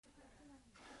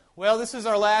Well, this is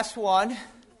our last one,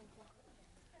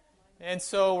 and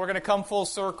so we're going to come full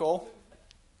circle.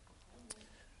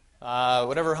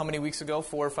 How many weeks ago,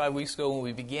 4 or 5 weeks ago when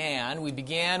we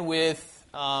began with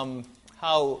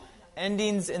how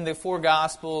endings in the four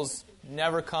Gospels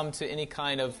never come to any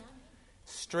kind of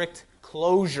strict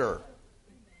closure.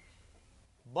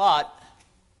 But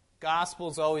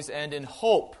Gospels always end in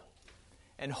hope,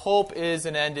 and hope is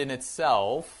an end in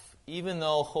itself, even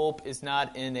though hope is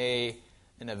not in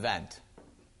an event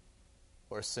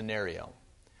or a scenario,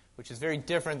 which is very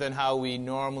different than how we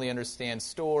normally understand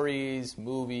stories,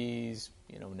 movies,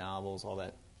 novels, all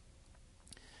that.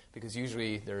 Because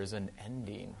usually there is an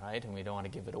ending, right? And we don't want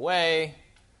to give it away.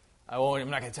 I'm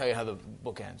not going to tell you how the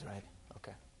book ends, right?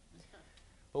 Okay.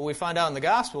 What we find out in the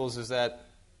Gospels is that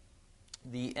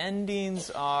the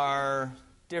endings are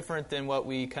different than what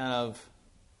we kind of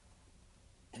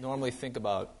normally think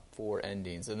about for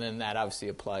endings, and then that obviously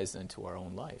applies then to our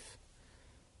own life.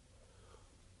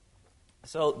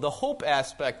 So the hope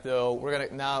aspect, though, we're going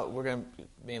to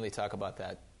mainly talk about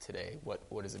that today. What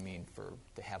does it mean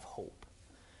to have hope?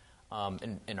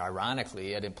 And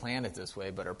ironically, I didn't plan it this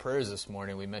way, but our prayers this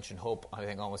morning we mentioned hope, I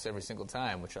think, almost every single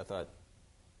time, which I thought,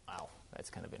 wow, that's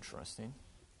kind of interesting.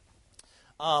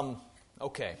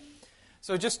 Okay.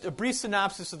 So just a brief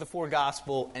synopsis of the four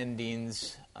gospel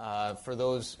endings. For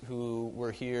those who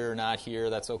were here or not here,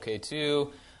 that's okay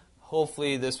too.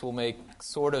 Hopefully this will make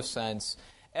sort of sense.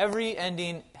 Every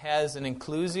ending has an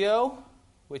inclusio,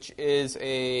 which is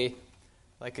a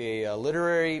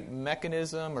literary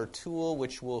mechanism or tool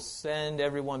which will send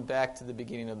everyone back to the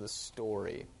beginning of the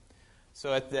story.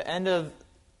 So at the end of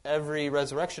every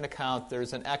resurrection account,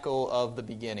 there's an echo of the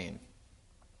beginning,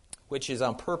 which is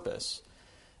on purpose,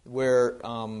 where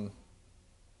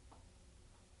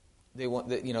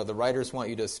the writers want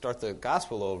you to start the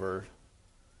gospel over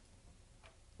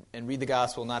and read the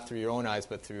gospel not through your own eyes,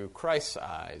 but through Christ's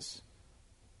eyes,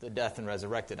 the death and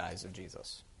resurrected eyes of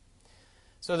Jesus.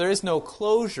 So there is no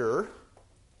closure,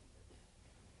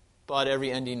 but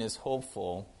every ending is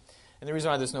hopeful. And the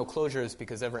reason why there's no closure is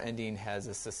because every ending has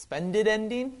a suspended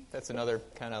ending. That's another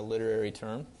kind of literary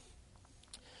term,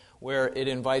 where it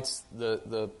invites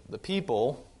the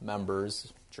people,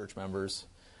 members, church members,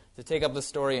 to take up the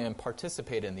story and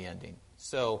participate in the ending.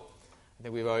 So I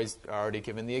think we've already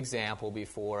given the example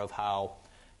before of how,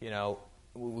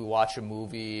 we watch a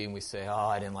movie and we say, oh,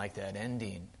 I didn't like that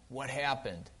ending. What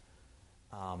happened?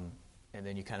 And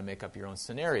then you kind of make up your own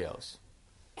scenarios.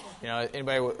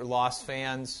 Anybody Lost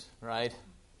fans, right?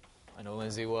 I know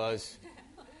Lindsay was.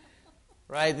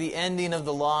 Right, the ending of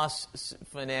the Lost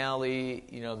finale,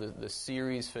 the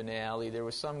series finale, there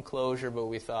was some closure, but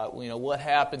we thought, what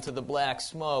happened to the black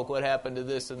smoke? What happened to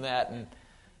this and that? And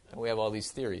we have all these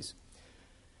theories.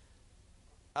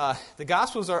 The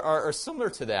Gospels are similar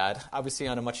to that, obviously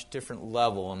on a much different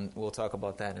level, and we'll talk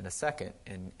about that in a second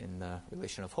in the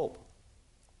relation of hope.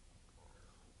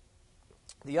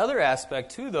 The other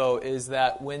aspect, too, though, is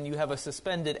that when you have a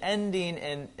suspended ending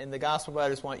and the gospel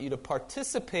writers want you to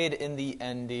participate in the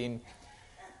ending,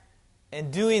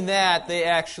 and doing that, they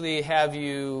actually have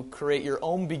you create your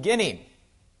own beginning.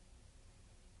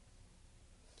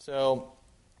 So,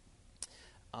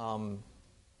 of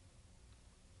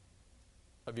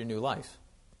your new life.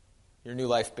 Your new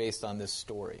life based on this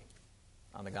story,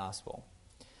 on the gospel.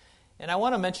 And I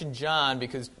want to mention John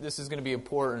because this is going to be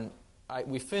important.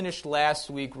 We finished last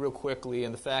week real quickly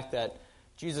in the fact that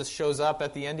Jesus shows up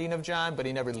at the ending of John, but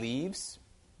he never leaves.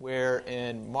 Where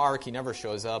in Mark, he never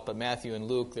shows up, but Matthew and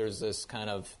Luke, there's this kind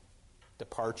of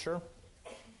departure.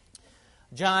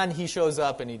 John, he shows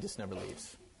up and he just never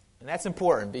leaves. And that's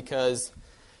important because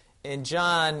in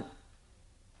John,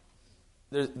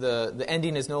 the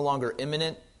ending is no longer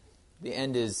imminent. The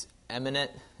end is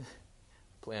imminent.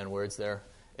 Play on words there.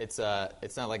 It's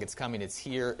not like it's coming, it's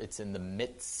here, it's in the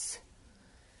midst.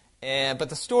 But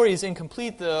the story is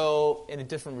incomplete, though, in a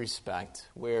different respect,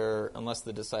 where unless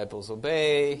the disciples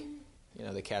obey,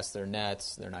 they cast their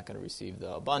nets, they're not going to receive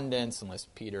the abundance unless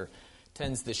Peter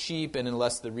tends the sheep and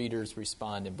unless the readers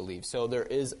respond and believe. So there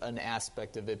is an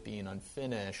aspect of it being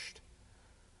unfinished,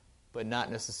 but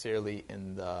not necessarily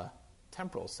in the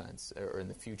temporal sense or in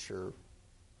the future.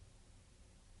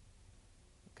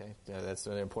 Okay, that's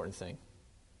an important thing.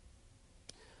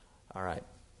 All right.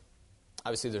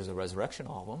 Obviously, there's a resurrection,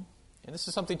 all of them. And this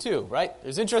is something, too, right?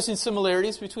 There's interesting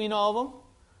similarities between all of them,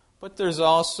 but there's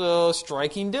also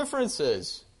striking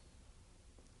differences.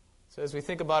 So as we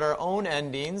think about our own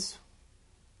endings,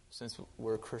 since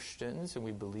we're Christians and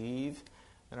we believe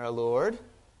in our Lord,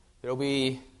 there will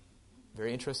be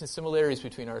very interesting similarities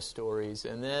between our stories,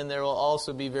 and then there will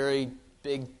also be very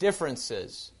big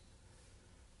differences.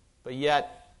 But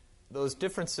yet, those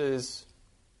differences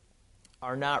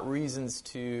are not reasons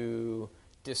to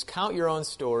discount your own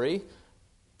story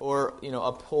or,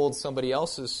 uphold somebody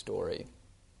else's story.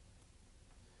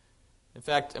 In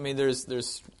fact,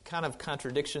 there's kind of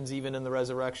contradictions even in the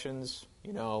resurrections.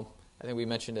 I think we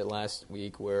mentioned it last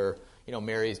week where,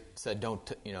 Mary said,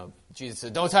 Jesus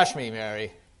said, "Don't touch me,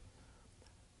 Mary."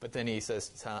 But then he says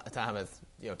to Thomas,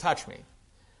 "Touch me."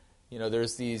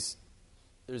 There's these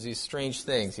strange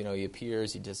things. He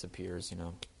appears, he disappears,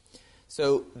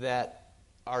 So that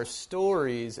our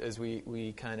stories, as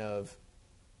we kind of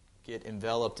get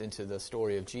enveloped into the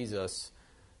story of Jesus,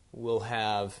 will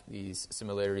have these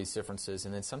similarities, differences,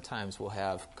 and then sometimes we'll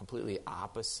have completely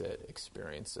opposite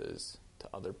experiences to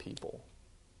other people.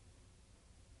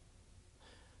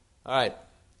 All right,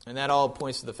 and that all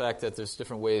points to the fact that there's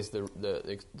different ways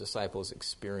the disciples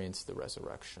experienced the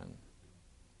resurrection.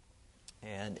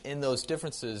 And in those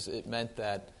differences, it meant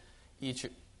that each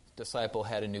disciple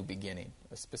had a new beginning,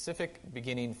 a specific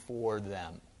beginning for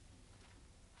them.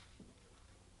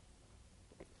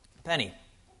 Penny.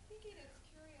 I'm thinking it's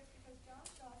curious because John's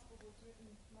Gospel was written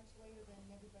much later than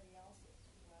everybody else's,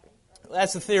 right?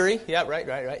 That's the theory. Yeah, right,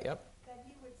 yep. That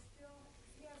he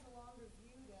has a longer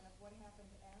view then of what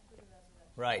happened after the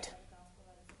resurrection. Right. The Gospel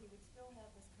letters. He would still have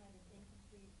this kind of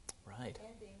incomplete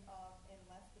ending of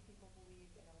unless the people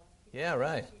believed and unless the people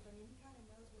right. believed. He kind of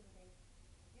knows whether they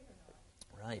did or not.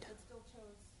 Right. But still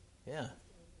chose to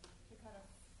kind of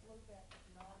float that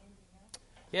non-ending out.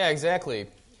 Yeah, exactly.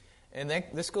 And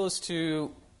this goes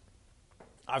to,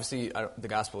 obviously, the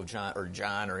Gospel of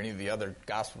John or any of the other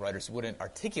Gospel writers wouldn't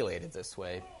articulate it this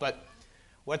way. But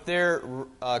what they're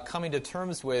coming to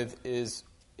terms with is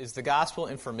the Gospel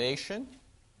information,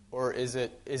 or is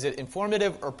it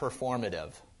informative or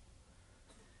performative?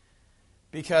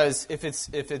 Because if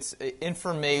it's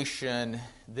information,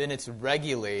 then it's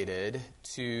regulated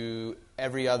to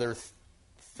every other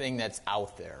thing that's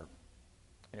out there.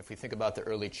 And if we think about the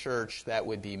early church, that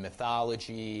would be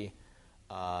mythology,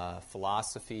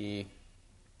 philosophy,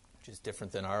 which is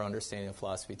different than our understanding of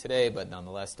philosophy today, but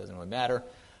nonetheless doesn't really matter,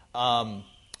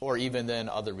 or even then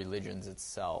other religions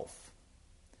itself.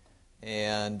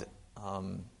 And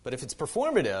but if it's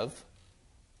performative,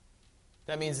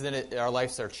 that means then our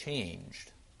lives are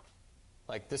changed.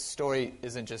 Like this story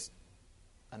isn't just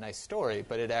a nice story,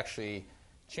 but it actually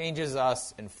changes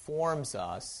us, informs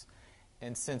us.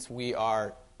 And since we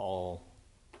are all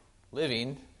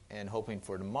living and hoping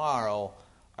for tomorrow,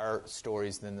 our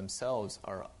stories then themselves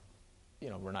are,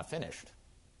 we're not finished.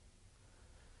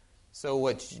 So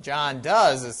what John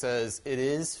does is says, it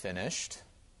is finished,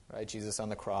 right? Jesus on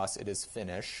the cross, it is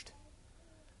finished.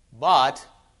 But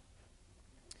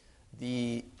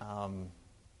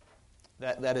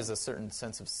that is a certain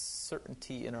sense of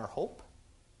certainty in our hope,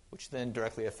 which then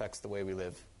directly affects the way we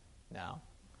live now.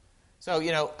 So,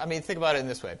 think about it in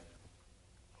this way.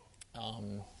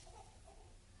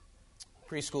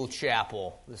 Preschool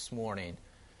chapel this morning.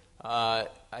 I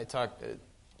talked,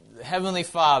 Heavenly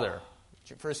Father,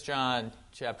 1 John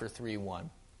chapter 3:1.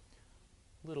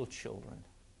 Little children.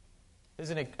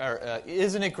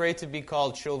 Isn't it great to be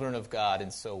called children of God,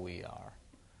 and so we are.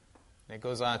 And it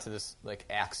goes on to this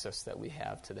access that we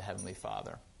have to the Heavenly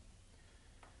Father.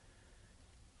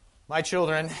 My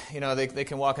children, they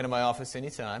can walk into my office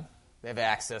anytime. They have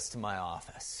access to my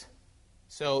office.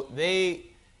 So they,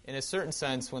 in a certain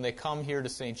sense, when they come here to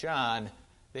St. John,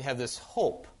 they have this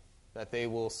hope that they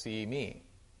will see me.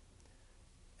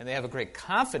 And they have a great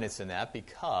confidence in that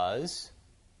because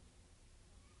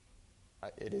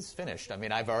it is finished.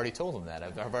 I've already told them that.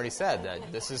 I've already said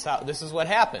that this is what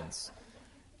happens.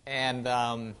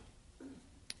 And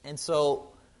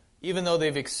so even though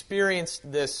they've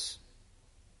experienced this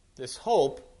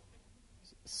hope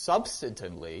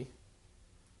substantively,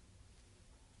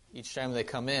 each time they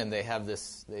come in, they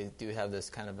do have this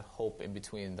kind of hope in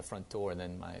between the front door and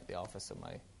then the office of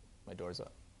my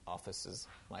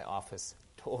office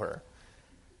door.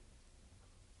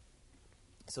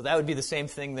 So that would be the same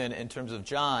thing then in terms of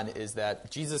John, is that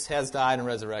Jesus has died and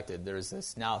resurrected. There's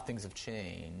this, now things have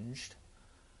changed,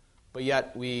 but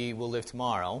yet we will live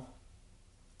tomorrow.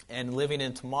 And living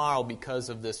in tomorrow, because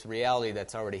of this reality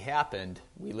that's already happened,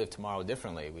 we live tomorrow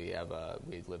differently. We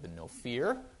live in no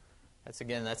fear.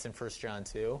 That's in 1 John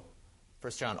 2.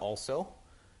 1 John also,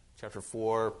 chapter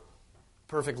 4,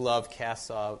 perfect love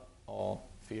casts out all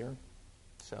fear.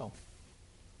 So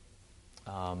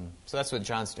that's what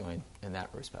John's doing in that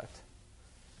respect.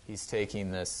 He's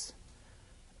taking this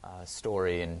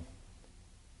story and,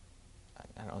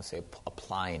 I don't want to say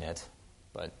applying it,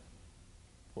 but,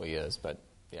 he is, but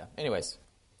yeah. Anyways.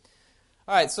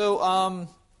 All right, so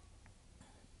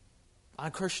on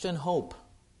Christian hope.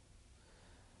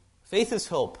 Faith is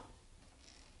hope.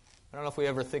 I don't know if we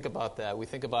ever think about that. We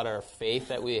think about our faith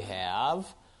that we have,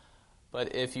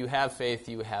 but if you have faith,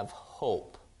 you have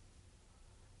hope.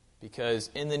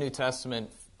 Because in the New Testament,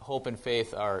 hope and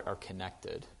faith are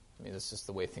connected. I mean, that's just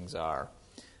the way things are.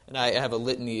 And I have a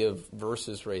litany of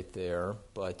verses right there,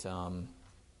 but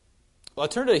I'll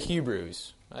turn to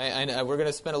Hebrews. We're going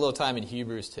to spend a little time in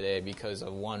Hebrews today because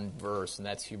of one verse, and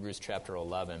that's Hebrews chapter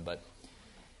 11. But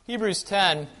Hebrews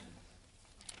 10,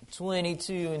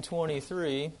 22 and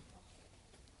 23.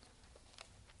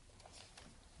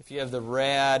 If you have the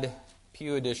Rad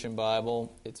Pew Edition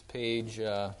Bible, it's page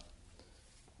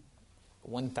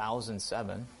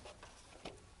 1007.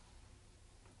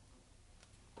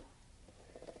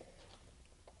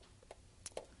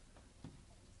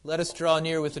 Let us draw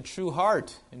near with a true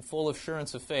heart and full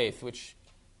assurance of faith, which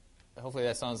hopefully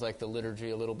that sounds like the liturgy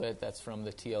a little bit. That's from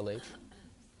the TLH.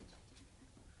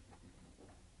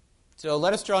 So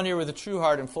let us draw near with a true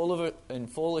heart and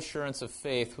full assurance of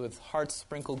faith, with hearts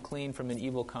sprinkled clean from an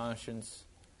evil conscience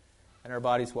and our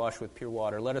bodies washed with pure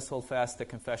water. Let us hold fast the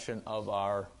confession of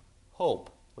our hope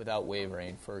without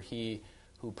wavering, for he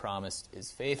who promised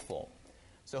is faithful.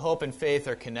 So hope and faith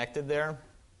are connected there.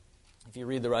 If you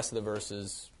read the rest of the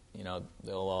verses, they'll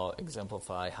all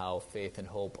exemplify how faith and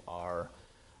hope are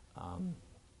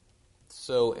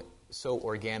so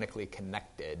organically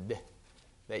connected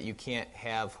that you can't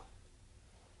have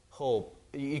hope.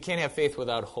 You can't have faith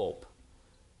without hope.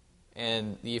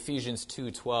 And the Ephesians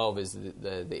 2:12 is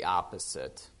the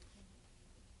opposite.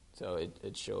 So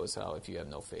it shows how if you have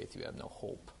no faith, you have no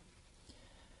hope.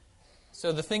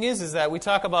 So the thing is that we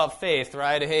talk about faith,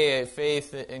 right? Hey,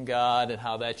 faith in God and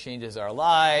how that changes our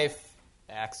life,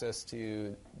 access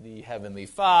to the Heavenly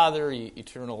Father,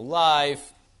 eternal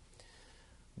life.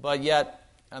 But yet,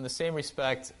 on the same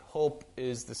respect, hope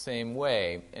is the same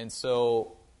way. And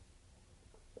so,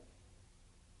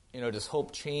 does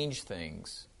hope change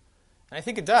things? And I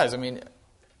think it does. I mean,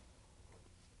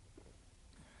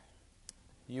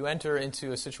 you enter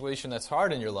into a situation that's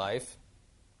hard in your life,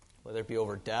 whether it be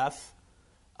over death,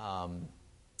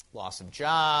 loss of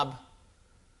job,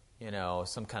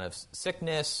 some kind of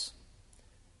sickness.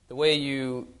 The way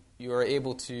you are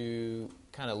able to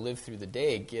kind of live through the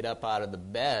day, get up out of the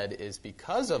bed, is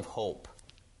because of hope.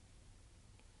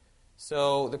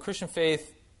 So the Christian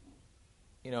faith,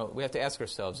 we have to ask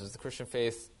ourselves, is the Christian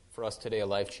faith for us today a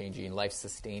life-changing,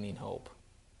 life-sustaining hope?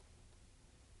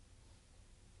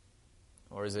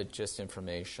 Or is it just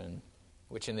information,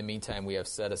 which in the meantime we have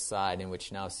set aside and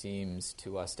which now seems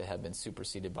to us to have been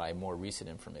superseded by more recent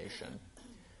information?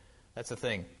 That's the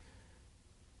thing.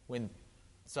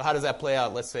 So how does that play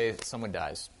out? Let's say someone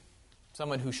dies.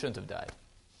 Someone who shouldn't have died.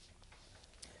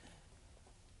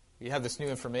 You have this new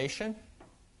information,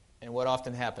 and what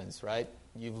often happens, right?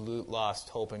 You've lost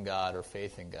hope in God or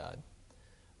faith in God.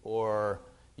 Or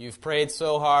you've prayed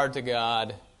so hard to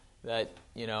God that,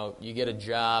 you get a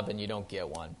job and you don't get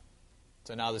one.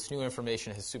 So now this new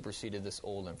information has superseded this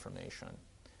old information.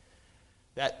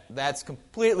 That's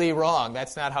completely wrong.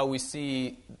 That's not how we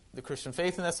see the Christian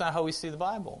faith, and that's not how we see the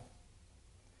Bible.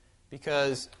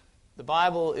 Because the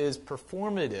Bible is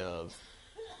performative.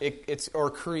 It's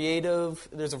creative.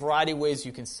 There's a variety of ways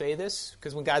you can say this,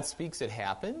 because when God speaks, it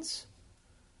happens.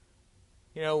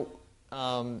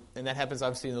 And that happens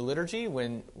obviously in the liturgy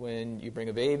when you bring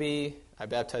a baby. I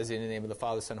baptize you in the name of the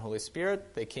Father, Son, and Holy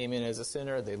Spirit. They came in as a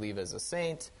sinner. They leave as a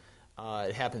saint.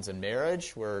 It happens in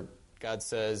marriage where God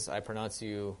says, I pronounce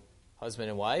you husband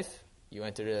and wife. You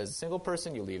entered as a single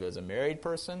person. You leave as a married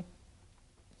person.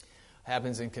 It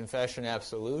happens in confession,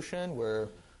 absolution, where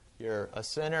you're a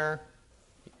sinner.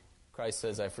 Christ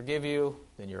says, I forgive you.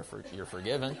 Then you're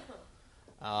forgiven.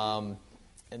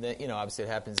 And then, obviously it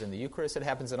happens in the Eucharist. It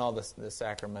happens in all the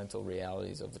sacramental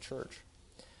realities of the church.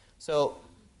 So,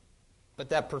 but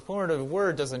that performative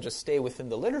word doesn't just stay within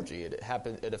the liturgy. It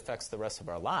affects the rest of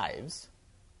our lives.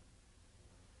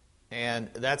 And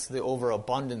that's the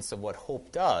overabundance of what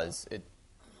hope does.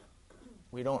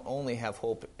 We don't only have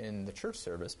hope in the church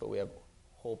service, but we have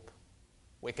hope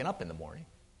waking up in the morning.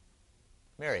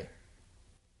 Mary.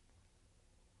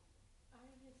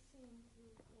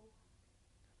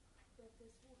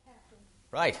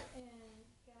 Right. And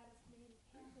God has made it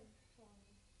happen for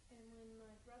me. And when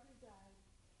my brother died,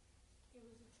 it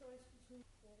was a choice between,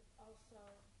 but also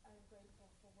I'm grateful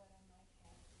for what I might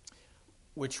have.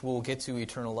 Which we'll get to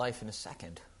eternal life in a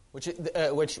second. Which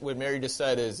what Mary just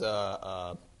said is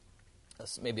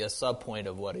maybe a sub-point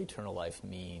of what eternal life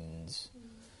means.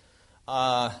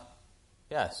 So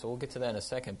we'll get to that in a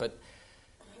second. But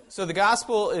So the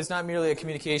gospel is not merely a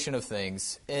communication of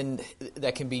things and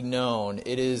that can be known.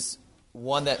 It is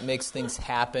one that makes things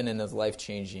happen and is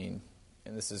life-changing.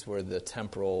 And this is where the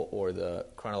temporal or the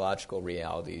chronological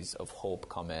realities of hope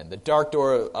come in. The dark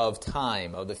door of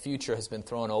time, of the future, has been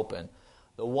thrown open.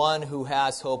 The one who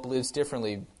has hope lives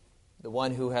differently. The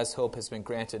one who has hope has been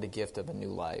granted a gift of a new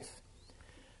life.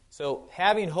 So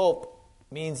having hope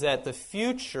means that the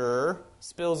future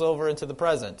spills over into the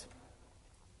present.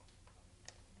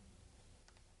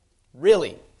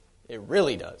 Really. It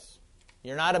really does.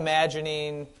 You're not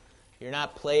imagining, you're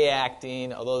not play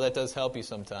acting, although that does help you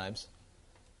sometimes.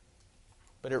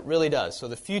 But it really does. So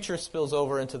the future spills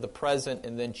over into the present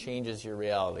and then changes your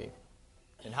reality.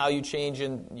 And how you change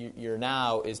in your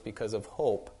now is because of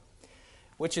hope,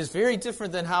 which is very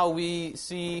different than how we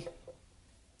see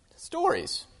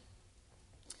stories.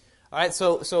 All right,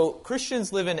 so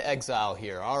Christians live in exile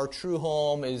here. Our true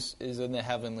home is in the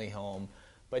heavenly home.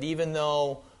 But even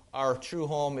though our true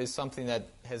home is something that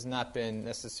has not been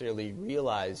necessarily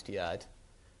realized yet,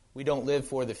 we don't live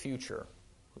for the future.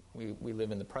 We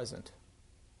live in the present.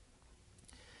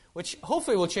 Which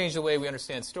hopefully will change the way we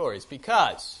understand stories,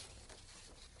 because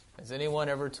has anyone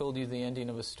ever told you the ending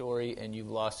of a story and you've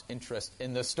lost interest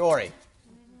in the story?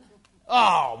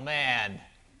 Oh, man.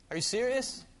 Are you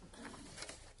serious?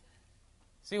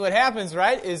 See, what happens,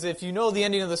 right, is if you know the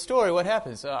ending of the story, what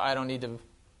happens? I don't need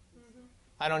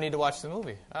to watch the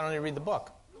movie. I don't need to read the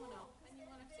book.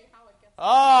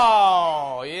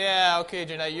 Oh, yeah, okay,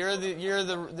 Jeanette, you're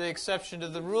the exception to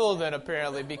the rule then,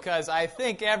 apparently, because I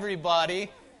think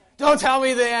everybody, don't tell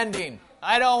me the ending.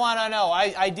 I don't want to know.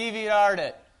 I DVR'd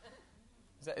it.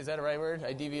 Is that the right word?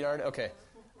 I DVR'd it? Okay.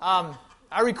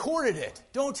 I recorded it.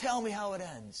 Don't tell me how it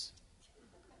ends.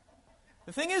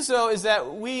 The thing is, though, is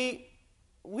that we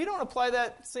don't apply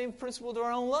that same principle to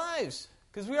our own lives,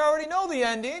 because we already know the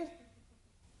ending.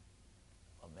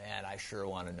 Man, I sure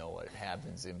want to know what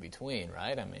happens in between,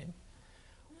 right? I mean,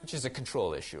 which is a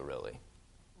control issue, really.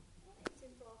 It's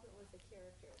involvement with the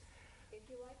characters. If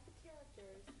you like the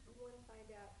characters, you want to find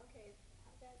out, okay,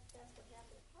 that's what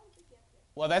happened. How did you get there?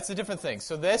 Well, that's a different thing.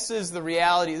 So this is the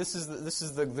reality. This is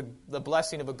the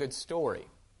blessing of a good story.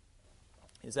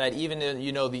 Is that even in,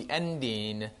 the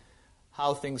ending,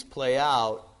 how things play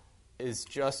out is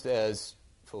just as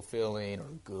fulfilling or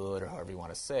good, or however you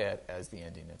want to say it, as the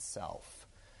ending itself.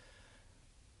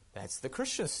 That's the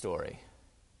Christian story.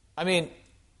 I mean,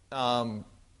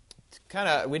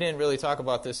 we didn't really talk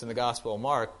about this in the Gospel of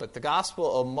Mark, but the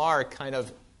Gospel of Mark, kind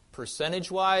of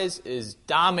percentage-wise, is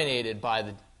dominated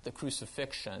by the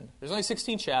crucifixion. There's only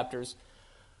 16 chapters,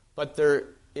 but there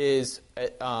is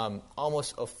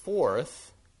almost a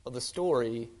fourth of the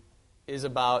story is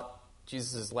about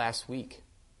Jesus' last week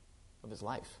of his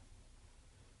life.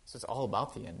 So it's all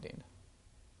about the ending.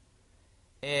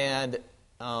 And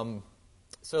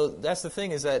so that's the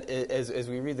thing, is that as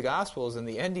we read the Gospels and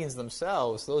the endings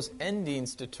themselves, those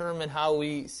endings determine how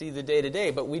we see the day-to-day.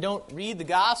 But we don't read the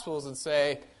Gospels and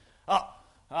say,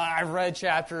 I've read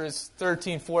chapters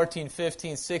 13, 14,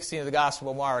 15, 16 of the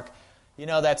Gospel of Mark.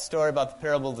 That story about the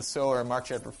parable of the sower in Mark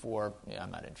chapter 4, yeah,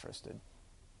 I'm not interested.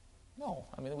 No,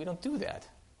 I mean, we don't do that.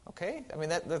 Okay? I mean,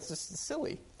 that's just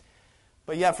silly.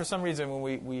 But yeah, for some reason,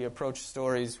 when we approach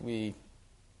stories, we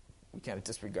kind of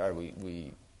disregard,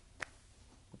 we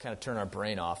kind of turn our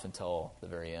brain off until the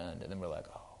very end, and then we're like,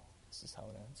 oh, this is how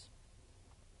it ends.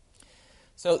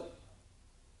 So,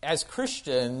 as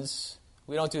Christians,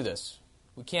 we don't do this.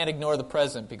 We can't ignore the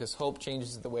present, because hope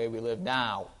changes the way we live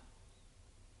now.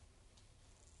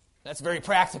 That's very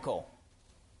practical.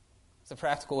 It's a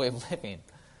practical way of living.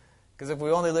 Because if we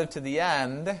only live to the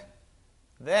end,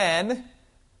 then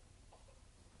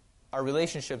are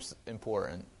relationships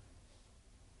important?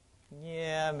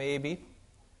 Yeah, maybe.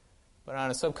 But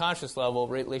on a subconscious level,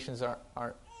 relations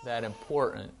aren't that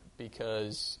important,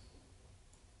 because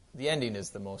the ending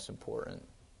is the most important.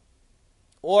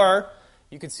 Or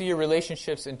you could see your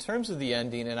relationships in terms of the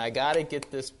ending, and I got to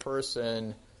get this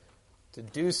person to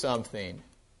do something.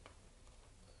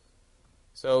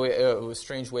 So it was a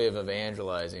strange way of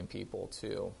evangelizing people,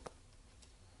 too.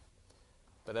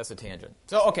 But that's a tangent.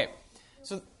 So, okay.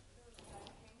 So,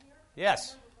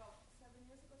 yes.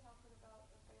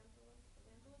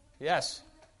 Yes.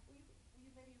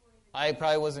 I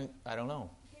probably wasn't, I don't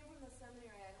know. He came from the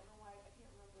seminary, I don't know why, I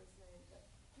can't remember his name, but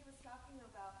he was talking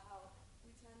about how we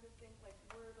tend to think like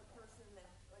we're the person that,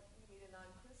 like we meet a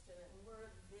non-Christian, and we're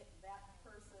that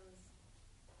person's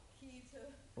key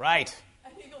to... Right.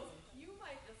 And he goes, you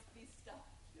might just be stuck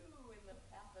too in the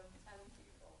path of 10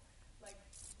 people. Like,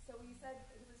 so he said,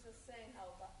 he was just saying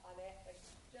how,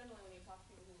 generally when you talk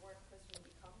to people who weren't Christian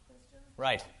become Christians,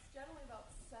 right. it's generally about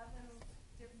 7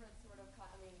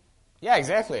 Yeah,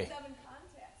 exactly. 7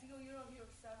 contacts. You know, if you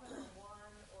have 7 or 1,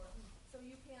 or so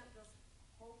you can't just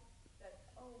hope that,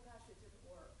 oh gosh, it didn't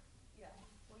work. Yeah.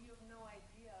 Well, you have no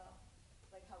idea,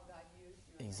 like how God used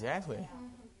you. Exactly.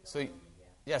 So,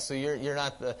 yeah. So you're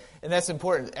not the, and that's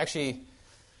important. Actually, take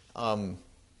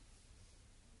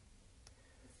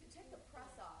the press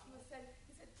off. He said, just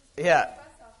yeah. take the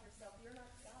press off yourself. You're not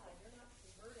God. You're not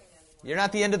converting anyone. You're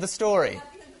not the end of the story. You're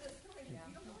not the end of the story. You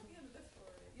don't know what the end of the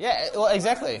story is. Yeah. Well,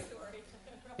 exactly.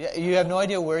 Yeah, you have no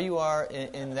idea where you are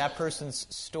in that person's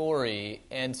story,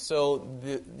 and so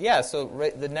the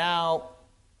now,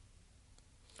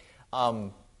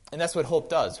 and that's what hope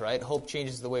does, right? Hope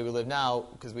changes the way we live now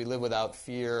because we live without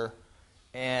fear,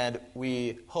 and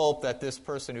we hope that this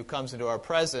person who comes into our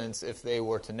presence, if they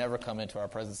were to never come into our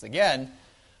presence again,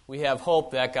 we have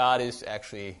hope that God is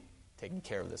actually taking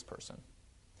care of this person.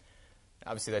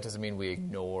 Obviously, that doesn't mean we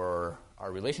ignore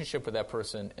our relationship with that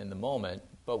person in the moment,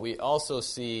 but we also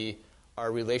see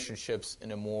our relationships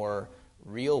in a more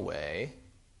real way.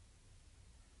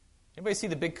 Anybody see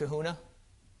The Big Kahuna?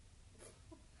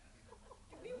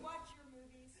 Do we watch your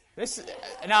movies? This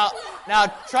now,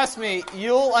 trust me,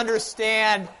 you'll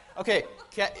understand. Okay,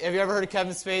 have you ever heard of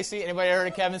Kevin Spacey? Anybody heard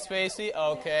of Kevin Spacey?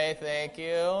 Okay, thank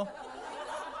you.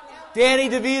 Danny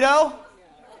DeVito?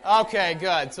 Okay,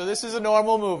 good. So this is a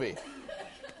normal movie.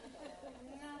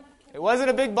 It wasn't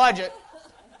a big budget,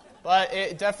 but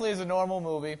it definitely is a normal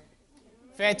movie.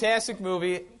 Fantastic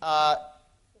movie. The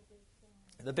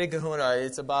Big Kahuna.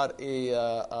 It's about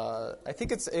I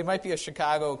think it might be a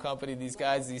Chicago company. These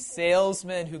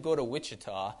salesmen who go to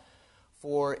Wichita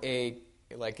for a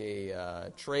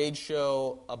trade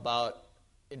show about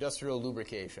industrial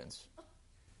lubrications. But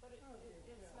it's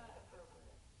not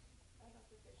appropriate. I don't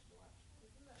think they should watch.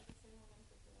 Isn't that the same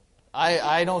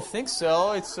one? I don't think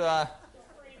so. It's.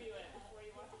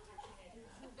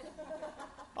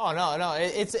 Oh no!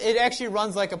 It actually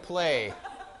runs like a play.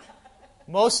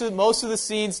 Most of the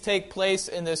scenes take place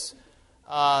in this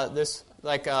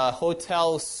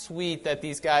hotel suite that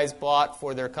these guys bought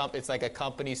for their company. It's like a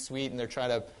company suite, and they're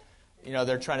trying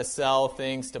to sell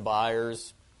things to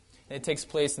buyers. And it takes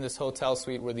place in this hotel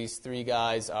suite where these 3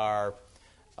 guys are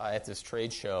at this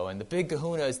trade show. And the Big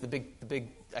Kahuna is the big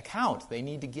account. They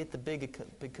need to get the big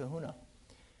Kahuna.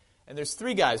 And there's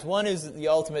 3 guys. One is the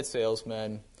ultimate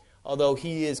salesman, although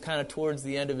he is kind of towards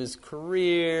the end of his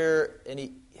career, and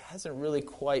he hasn't really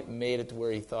quite made it to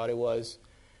where he thought he was.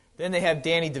 Then they have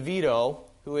Danny DeVito,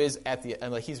 who is at the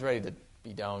end, he's ready to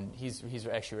be down. He's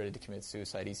actually ready to commit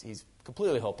suicide. He's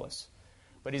completely hopeless.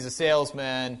 But he's a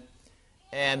salesman,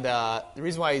 and the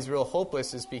reason why he's real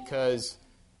hopeless is because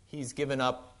he's given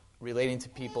up relating to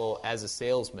people as a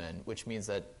salesman, which means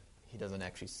that he doesn't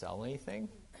actually sell anything.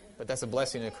 But that's a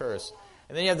blessing and a curse.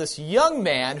 And then you have this young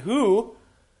man who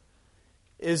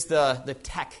is the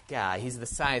tech guy. He's the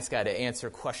science guy to answer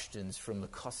questions from the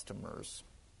customers.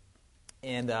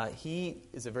 And he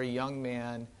is a very young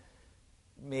man,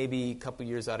 maybe a couple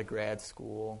years out of grad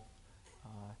school,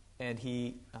 and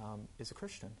he is a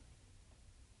Christian.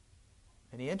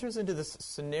 And he enters into this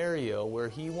scenario where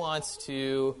he wants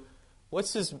to,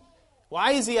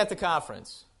 why is he at the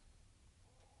conference?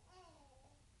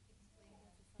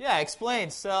 Yeah,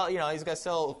 explain. Sell. He's got to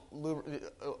sell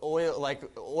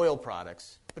oil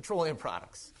products, petroleum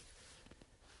products.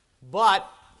 But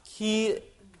he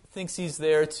thinks he's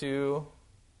there to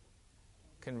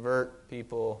convert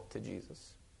people to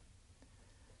Jesus.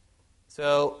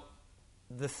 So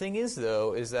the thing is,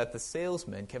 though, is that the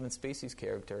salesman, Kevin Spacey's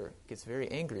character, gets very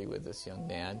angry with this young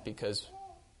man because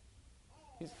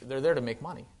they're there to make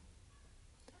money.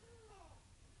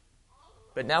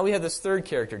 But now we have this third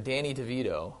character, Danny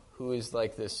DeVito, who is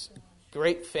like this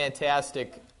great,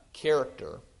 fantastic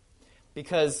character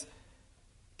because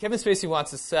Kevin Spacey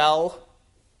wants to sell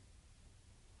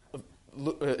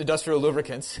industrial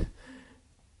lubricants,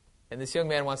 and this young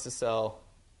man wants to sell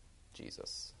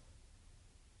Jesus.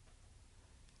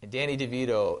 And Danny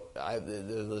DeVito,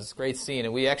 this great scene,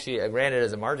 and I ran it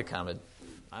as a margin comment.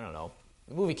 I don't know.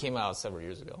 The movie came out several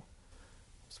years ago.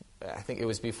 I think it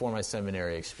was before my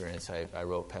seminary experience. I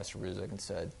wrote Pastor Ruzek and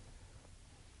said,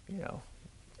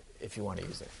 if you want to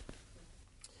use it.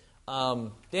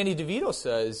 Danny DeVito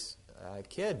says,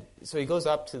 kid. So he goes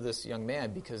up to this young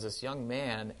man because this young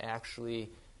man actually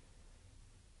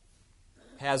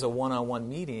has a one-on-one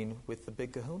meeting with the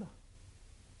Big Kahuna.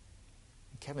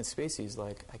 And Kevin Spacey's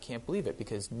like, I can't believe it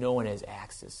because no one has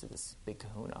access to this Big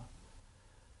Kahuna.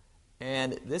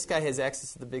 And this guy has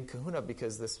access to the Big Kahuna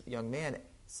because this young man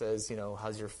says,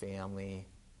 how's your family?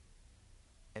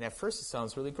 And at first it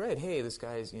sounds really great. Hey, this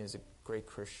guy is a great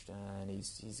Christian.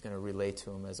 He's going to relate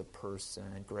to him as a person.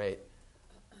 Great.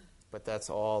 But that's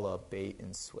all a bait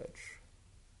and switch.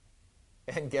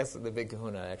 And guess what? The big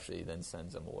kahuna actually then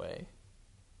sends him away.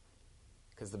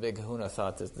 Because the big kahuna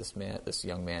thought that this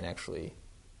young man actually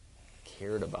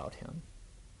cared about him.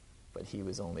 But he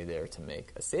was only there to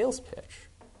make a sales pitch,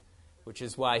 which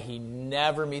is why he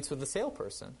never meets with a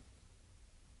salesperson.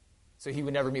 So he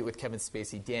would never meet with Kevin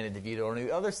Spacey, Danny DeVito, or any of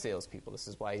the other salespeople. This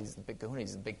is why he's the big kahuna.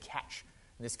 He's the big catch.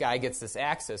 And this guy gets this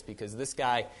access because this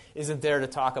guy isn't there to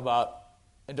talk about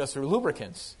industrial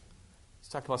lubricants. He's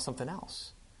talking about something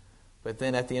else. But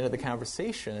then at the end of the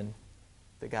conversation,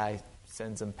 the guy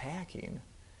sends him packing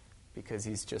because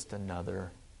he's just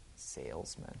another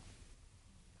salesman.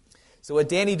 So what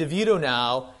Danny DeVito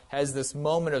now has this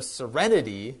moment of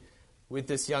serenity with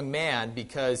this young man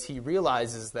because he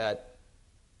realizes that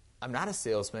I'm not a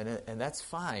salesman, and that's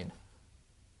fine.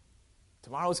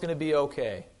 Tomorrow's going to be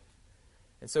okay.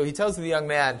 And so he tells the young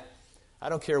man, I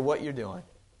don't care what you're doing.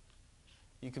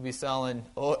 You could be selling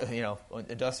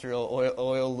industrial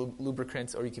oil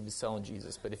lubricants, or you could be selling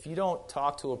Jesus. But if you don't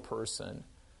talk to a person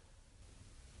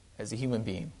as a human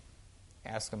being,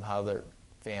 ask them how their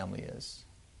family is,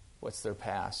 what's their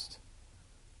past,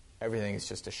 everything is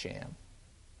just a sham.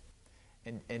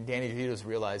 And Danny DeVito's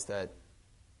realized that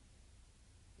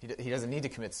he doesn't need to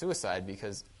commit suicide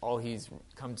because he's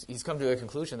come to a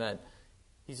conclusion that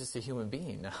he's just a human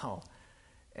being now.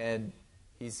 And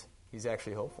he's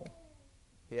actually hopeful.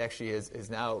 He actually has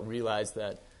now realized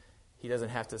that he doesn't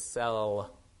have to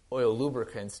sell oil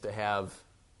lubricants to have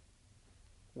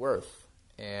worth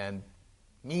and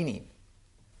meaning.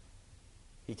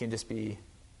 He can just be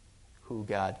who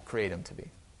God created him to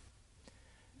be.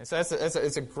 And so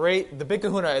it's a great, the big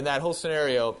kahuna in that whole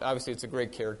scenario, obviously it's a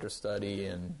great character study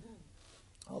and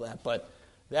all that, but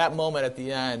that moment at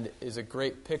the end is a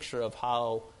great picture of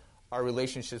how our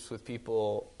relationships with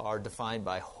people are defined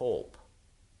by hope.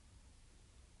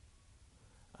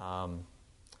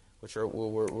 Which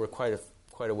we're quite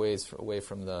a ways away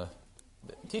from the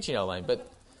teaching outline,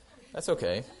 but that's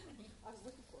okay.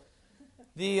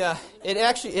 It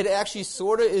actually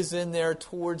sort of is in there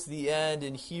towards the end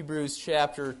in Hebrews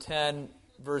chapter 10,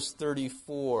 verse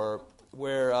 34,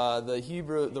 where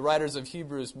the writers of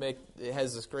Hebrews it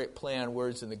has this great play on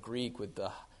words in the Greek with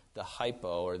the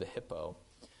hypo or the hippo,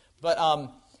 but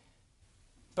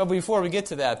before we get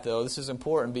to that though, this is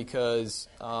important because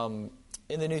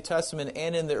in the New Testament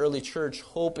and in the early church,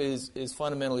 hope is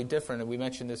fundamentally different, and we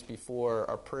mentioned this before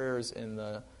our prayers in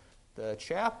the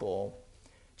chapel.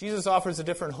 Jesus offers a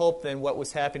different hope than what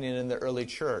was happening in the early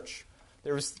church.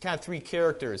 There was kind of three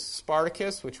characters.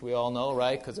 Spartacus, which we all know,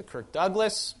 right, because of Kirk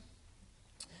Douglas.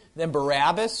 Then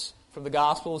Barabbas from the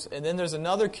Gospels. And then there's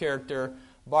another character,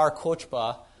 Bar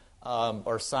Kokhba,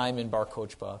 or Simon Bar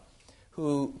Kokhba,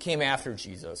 who came after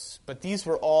Jesus. But these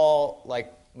were all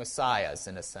like messiahs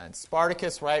in a sense.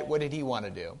 Spartacus, right, what did he want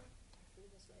to do?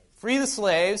 Free the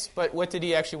slaves, but what did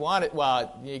he actually want?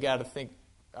 Well, you got to think,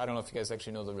 I don't know if you guys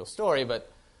actually know the real story,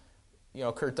 but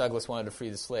Kirk Douglas wanted to free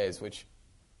the slaves, which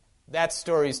that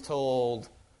story is told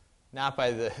not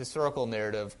by the historical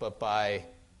narrative, but by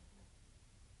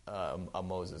a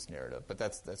Moses narrative. But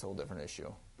that's a whole different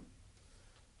issue.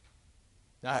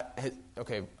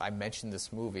 I mentioned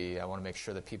this movie. I want to make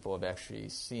sure that people have actually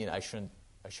seen. I shouldn't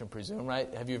presume,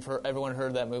 right? Have everyone heard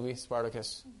of that movie,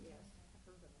 Spartacus? Yes, I've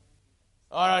heard of it.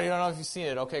 Oh no, you don't know if you've seen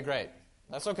it. Okay, great.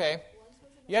 That's okay.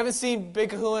 You haven't seen Big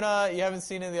Kahuna, you haven't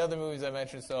seen any of the other movies I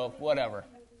mentioned, so whatever.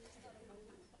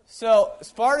 So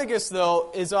Spartacus,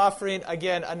 though, is offering,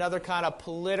 again, another kind of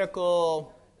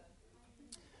political,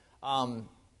 a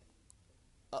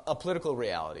political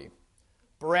reality.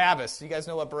 Barabbas, you guys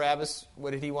know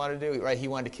what did he want to do? Right, he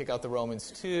wanted to kick out the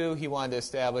Romans too. He wanted to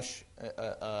establish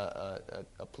a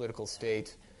political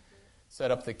state,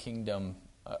 set up the kingdom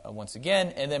once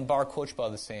again, and then Bar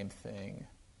Kokhba, the same thing.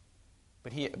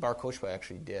 But Bar Kokhba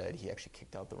actually did. He actually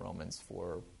kicked out the Romans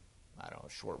for, a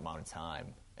short amount of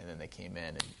time. And then they came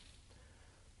in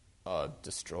and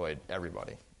destroyed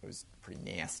everybody. It was pretty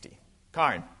nasty.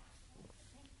 Karen.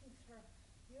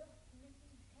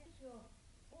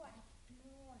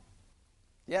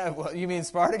 Yeah, well, you mean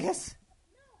Spartacus?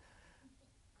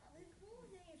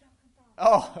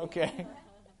 Oh, okay.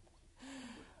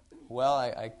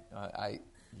 Well,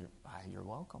 you're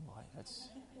welcome.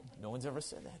 No one's ever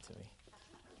said that to me.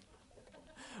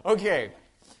 Okay,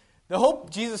 the hope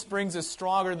Jesus brings is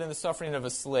stronger than the suffering of a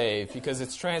slave because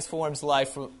it transforms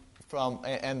life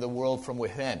and the world from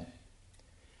within.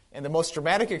 And the most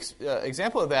dramatic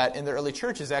example of that in the early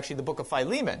church is actually the book of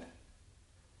Philemon.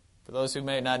 For those who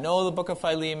may not know the book of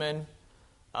Philemon,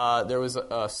 there was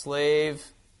a slave,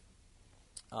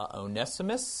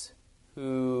 Onesimus,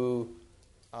 who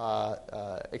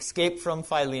escaped from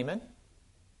Philemon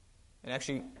and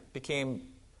actually became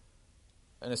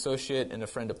an associate and a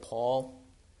friend of Paul.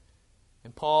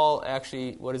 And Paul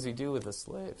actually, what does he do with the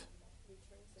slave? He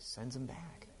sends him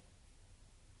back.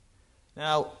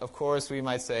 Now, of course, we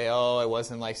might say, oh, it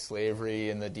wasn't like slavery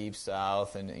in the Deep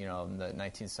South and, in the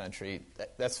 19th century.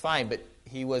 That's fine, but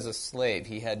he was a slave.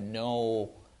 He had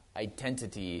no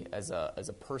identity as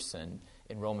a person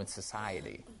in Roman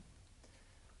society.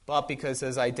 But because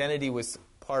his identity was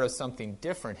part of something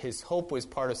different, his hope was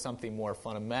part of something more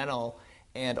fundamental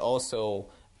and also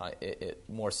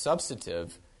more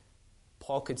substantive,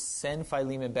 Paul could send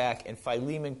Philemon back, and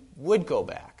Philemon would go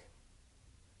back.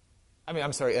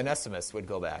 Onesimus would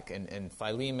go back, and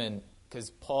Philemon, because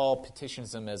Paul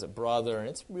petitions him as a brother, and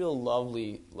it's a real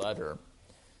lovely letter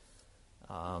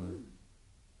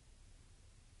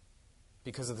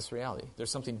because of this reality.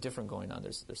 There's something different going on.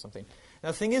 There's something.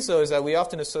 Now, the thing is, though, is that we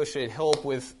often associate hope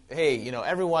with, hey,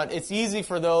 everyone, it's easy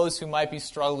for those who might be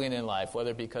struggling in life,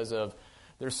 whether because of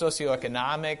their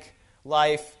socioeconomic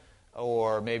life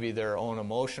or maybe their own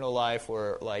emotional life,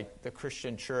 where, like, the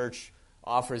Christian church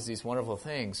offers these wonderful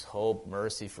things: hope,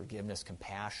 mercy, forgiveness,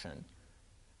 compassion.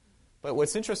 But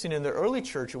what's interesting, in the early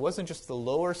church, it wasn't just the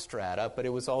lower strata, but it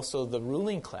was also the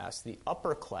ruling class, the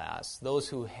upper class, those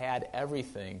who had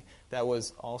everything, that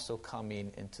was also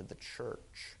coming into the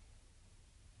church.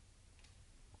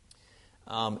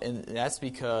 And that's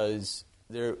because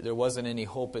there wasn't any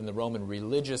hope in the Roman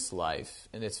religious life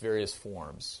in its various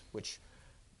forms, which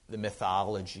the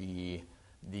mythology,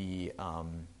 the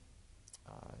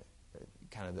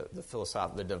kind of the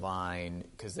philosophy, the divine,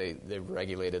 because they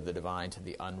regulated the divine to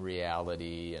the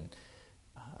unreality. And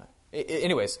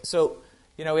anyways, so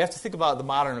we have to think about the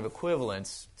modern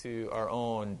equivalence to our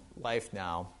own life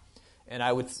now. And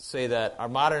I would say that our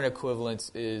modern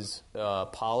equivalence is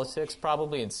politics,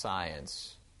 probably, and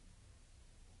science.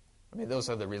 Those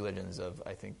are the religions of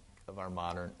our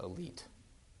modern elite.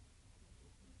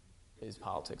 Is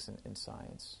politics and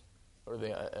science, or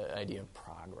the idea of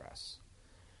progress.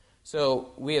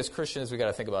 So we as Christians, we got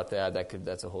to think about that.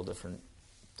 That's a whole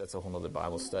other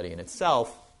Bible study in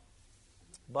itself.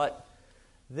 But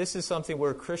this is something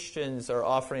where Christians are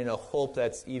offering a hope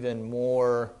that's even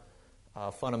more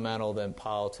fundamental than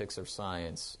politics or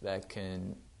science, that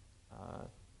can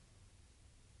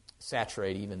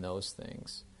saturate even those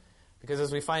things. Because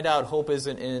as we find out, hope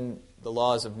isn't in the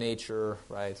laws of nature,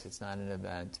 right? It's not an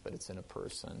event, but it's in a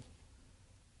person.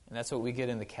 And that's what we get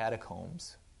in the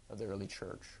catacombs of the early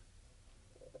church.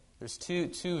 There's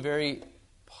two very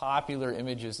popular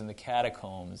images in the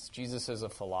catacombs: Jesus as a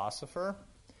philosopher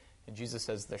and Jesus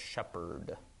as the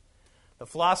shepherd. The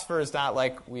philosopher is not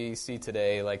like we see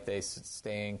today, like they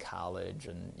stay in college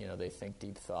and they think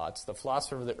deep thoughts. The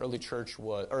philosopher of the early church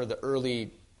the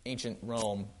early ancient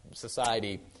Rome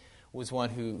society was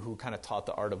one who kind of taught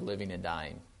the art of living and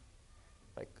dying,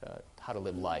 like how to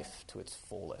live life to its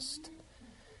fullest.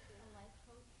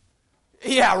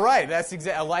 Yeah, right. That's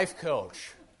a life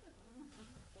coach.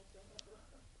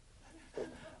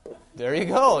 There you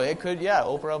go. It could,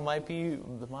 Oprah might be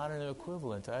the modern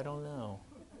equivalent. I don't know.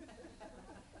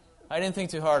 I didn't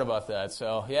think too hard about that,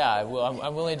 so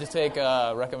I'm willing to take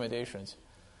recommendations.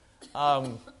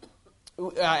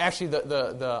 Actually,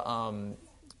 the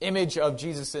image of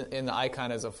Jesus in the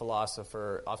icon as a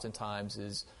philosopher oftentimes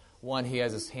is one, he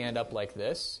has his hand up like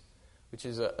this, which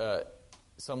is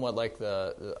somewhat like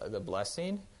the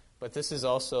blessing. But this is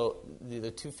also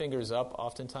the two fingers up.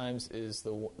 Oftentimes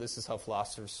this is how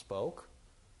philosophers spoke.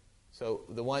 So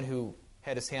the one who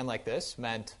had his hand like this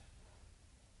meant,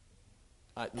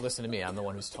 listen to me, I'm the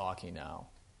one who's talking now.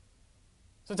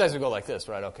 Sometimes we go like this,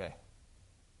 right? Okay.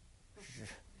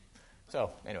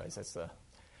 So, anyways, that's the.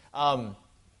 And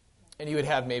you would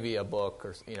have maybe a book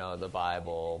or the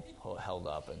Bible held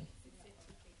up and.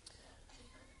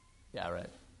 Yeah, right.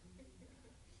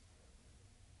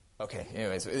 Okay,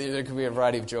 anyways, there could be a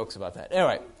variety of jokes about that.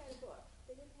 Anyway.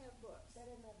 They didn't have books.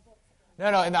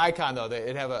 No, in the icon, though,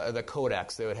 they'd have the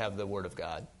codex. They would have the Word of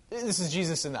God. This is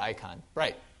Jesus in the icon.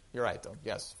 Right. You're right, though.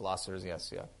 Yes, philosophers,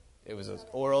 yes, yeah. It was an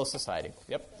oral society.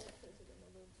 Yep.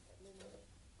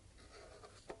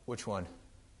 Which one?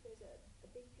 There's a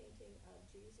big painting of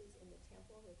Jesus in the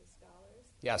temple with the scholars.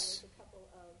 Yes. There's a couple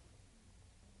of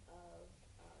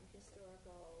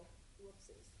historical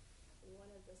whoopsies. One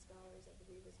of the scholars, I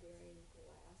believe, is wearing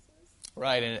glasses.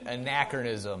 Right, an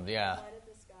anachronism, yeah. One of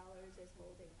the scholars is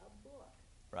holding a book.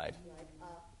 Right. Like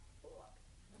a book.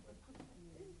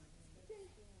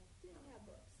 Didn't have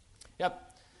books. Yep.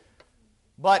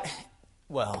 But,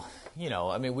 well,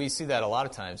 we see that a lot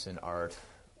of times in art.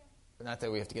 Not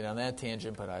that we have to get on that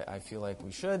tangent, but I feel like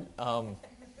we should.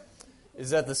 is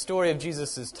that the story of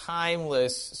Jesus is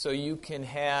timeless, so you can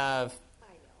have,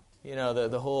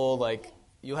 the whole, like,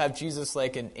 you'll have Jesus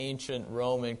like an ancient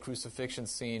Roman crucifixion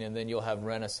scene, and then you'll have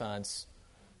Renaissance,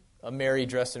 a Mary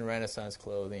dressed in Renaissance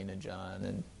clothing, and John,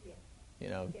 and,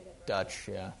 Dutch,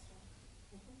 yeah.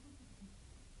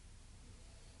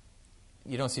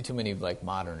 You don't see too many, like,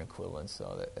 modern equivalents,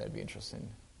 so that'd be interesting.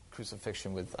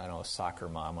 Crucifixion with, I don't know, a soccer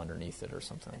mom underneath it or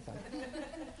something like that.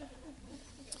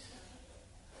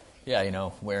 Yeah,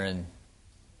 wearing,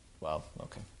 well,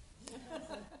 okay.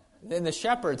 Then the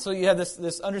shepherd. So you have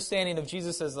this understanding of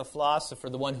Jesus as the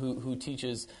philosopher, the one who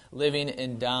teaches living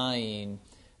and dying,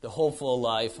 the hopeful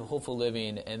life, hopeful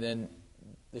living, and then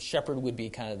the shepherd would be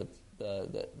kind of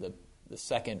the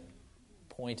second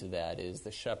point of that is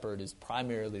the shepherd is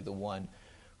primarily the one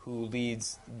who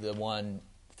leads the one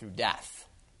through death.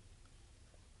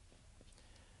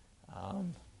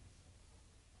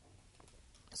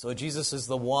 So Jesus is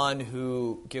the one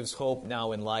who gives hope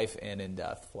now in life and in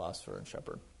death, philosopher and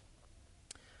shepherd.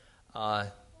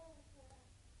 But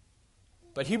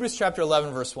Hebrews chapter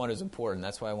 11, verse 1 is important.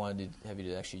 That's why I wanted to have you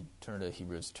to actually turn to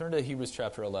Hebrews. Turn to Hebrews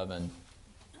chapter 11.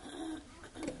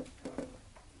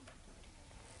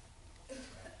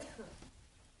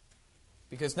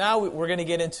 Because now we're going to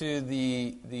get into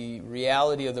the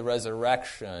reality of the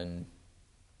resurrection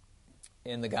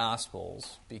in the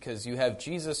Gospels. Because you have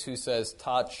Jesus who says,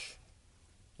 touch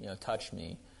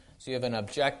me. So you have an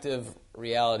objective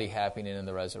reality happening in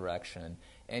the resurrection.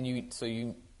 And you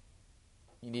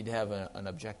need to have an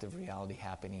objective reality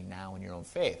happening now in your own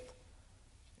faith.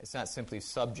 It's not simply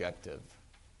subjective.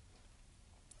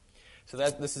 So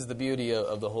this is the beauty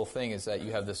of the whole thing, is that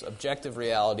you have this objective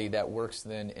reality that works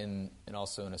then in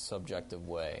also in a subjective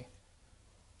way.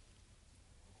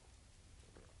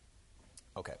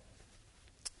 Okay.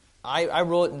 I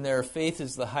wrote in there, faith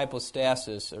is the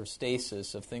hypostasis or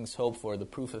stasis of things hoped for, the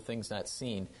proof of things not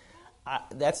seen.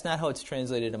 That's not how it's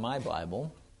translated in my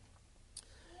Bible.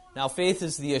 Now, faith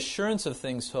is the assurance of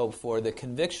things hoped for, the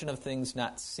conviction of things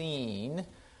not seen.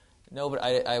 No, but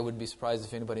I would be surprised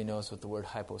if anybody knows what the word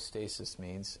hypostasis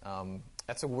means.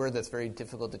 That's a word that's very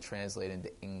difficult to translate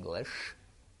into English.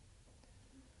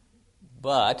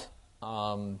 But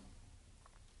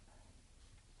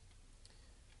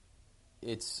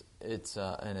it's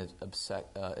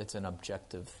an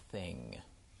objective thing.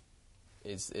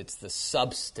 It's the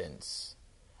substance.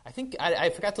 I think I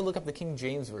forgot to look up the King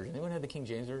James Version. Anyone have the King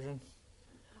James Version?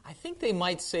 I think they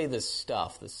might say the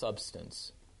stuff, the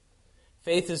substance.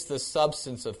 Faith is the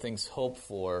substance of things hoped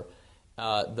for,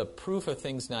 the proof of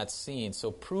things not seen.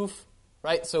 So proof,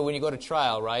 right? So when you go to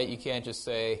trial, right, you can't just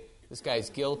say, this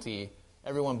guy's guilty.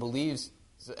 Everyone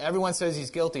says he's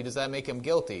guilty. Does that make him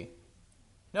guilty?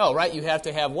 No, right? You have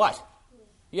to have what?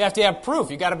 You have to have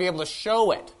proof. You got to be able to show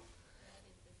it.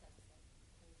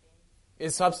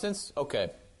 Is substance? Okay.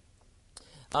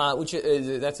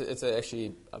 It's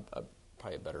actually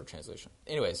probably a better translation.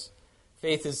 Anyways,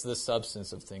 faith is the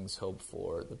substance of things hoped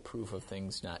for, the proof of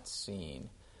things not seen.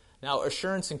 Now,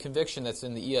 assurance and conviction that's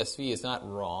in the ESV is not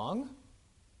wrong,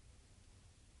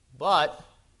 but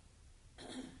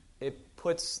it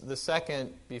puts the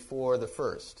second before the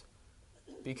first.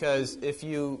 Because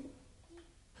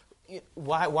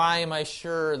why am I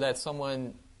sure that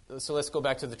someone, so let's go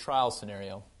back to the trial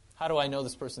scenario. How do I know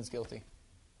this person's guilty?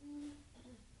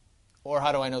 Or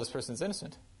how do I know this person's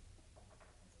innocent?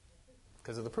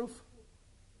 Because of the proof.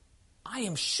 I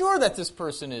am sure that this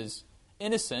person is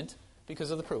innocent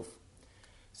because of the proof.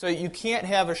 So you can't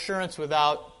have assurance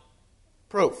without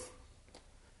proof.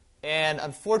 And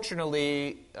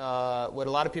unfortunately, what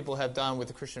a lot of people have done with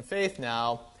the Christian faith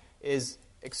now is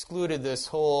excluded this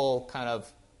whole kind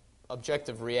of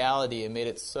objective reality and made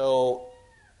it so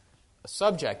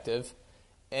subjective.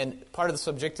 And part of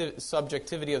the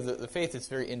subjectivity of the faith is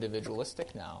very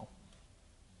individualistic now,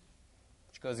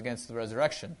 which goes against the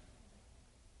resurrection.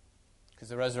 Because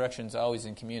the resurrection is always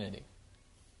in community.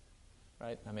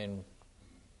 Right? I mean,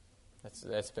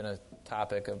 that's been a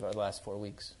topic of our last 4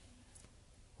 weeks.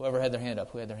 Whoever had their hand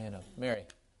up? Who had their hand up? Mary.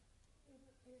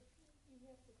 You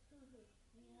have to prove it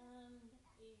beyond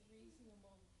a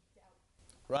reasonable doubt.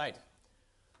 Right.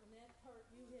 And that part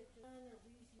you had done a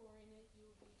reasonable in it, you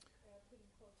would be putting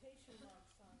quotation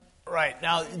marks on it. Right.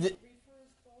 Now, It refers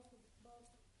both edges.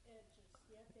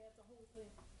 You have to have the whole thing.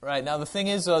 right. Now, the thing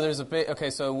is, though, there's a bit... Okay,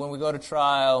 so when we go to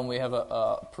trial and we have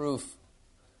a proof,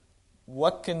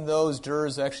 what can those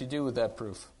jurors actually do with that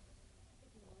proof?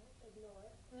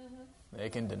 They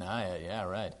can deny it, yeah,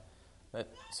 right.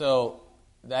 So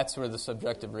that's where the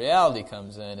subjective reality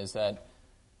comes in, is that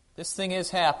this thing has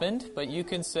happened, but you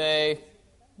can say,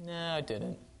 no, it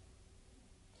didn't.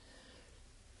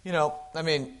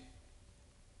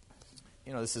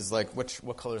 This is like,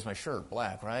 what color is my shirt?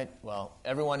 Black, right? Well,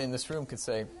 everyone in this room could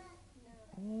say,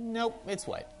 nope, it's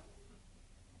white.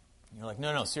 You're like,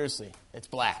 no, seriously, it's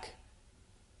black.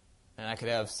 And I could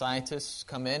have scientists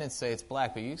come in and say it's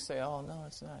black, but you say, oh, no,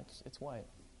 it's not. It's white.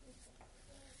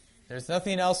 There's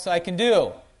nothing else I can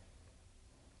do.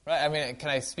 Right? I mean, can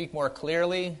I speak more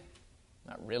clearly?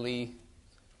 Not really.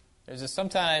 There's just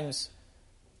sometimes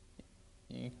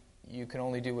you can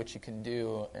only do what you can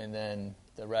do, and then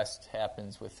the rest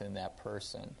happens within that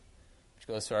person. Which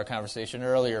goes to our conversation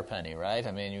earlier, Penny, right?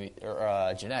 I mean,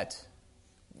 Jeanette.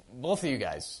 Both of you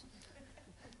guys.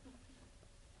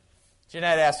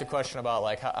 Jeanette asked a question about,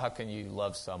 like, how can you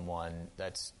love someone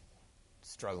that's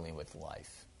struggling with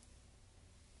life?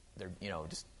 They're,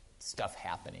 just stuff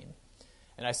happening.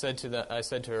 And I said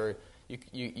to her,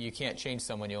 you can't change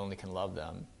someone, you only can love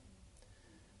them.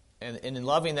 And in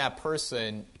loving that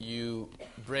person, you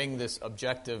bring this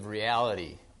objective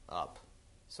reality up.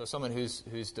 So someone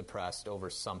who's depressed over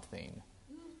something,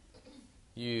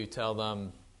 you tell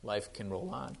them life can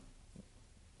roll on,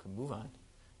 can move on.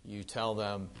 You tell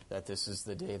them that this is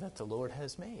the day that the Lord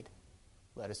has made.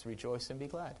 Let us rejoice and be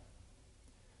glad.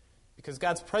 Because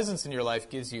God's presence in your life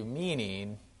gives you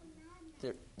meaning.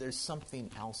 There's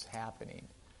something else happening.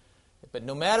 But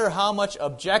no matter how much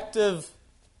objective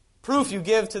proof you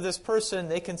give to this person,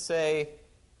 they can say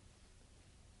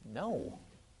no.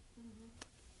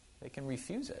 They can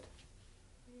refuse it.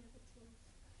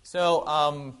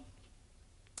 So,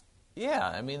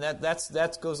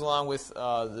 that goes along with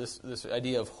this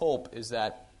idea of hope, is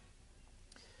that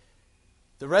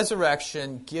the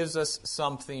resurrection gives us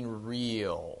something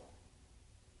real.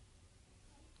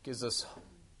 Gives us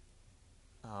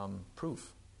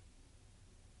proof.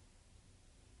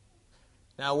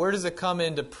 Now, where does it come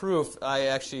into proof?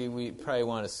 We probably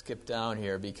want to skip down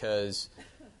here, because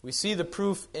we see the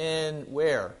proof in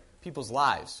where? People's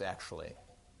lives, actually.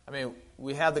 I mean,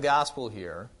 we have the gospel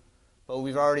here, but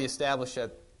we've already established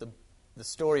that the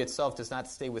story itself does not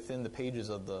stay within the pages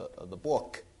of the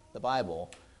book, the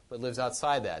Bible, but lives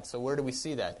outside that. So where do we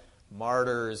see that?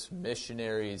 Martyrs,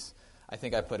 missionaries. I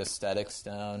think I put ascetics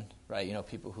down, right?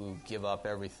 People who give up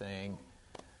everything.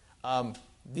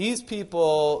 These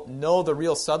people know the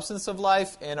real substance of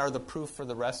life and are the proof for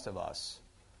the rest of us.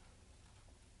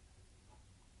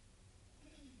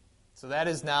 So that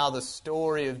is now the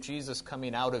story of Jesus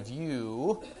coming out of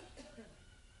you.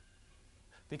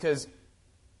 Because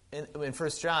in 1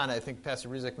 John, I think Pastor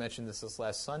Rizek mentioned this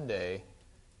last Sunday,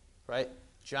 right?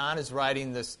 John is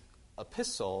writing this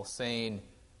epistle saying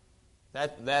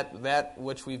that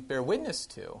which we bear witness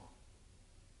to.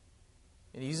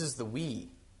 And he uses the we.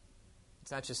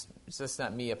 It's just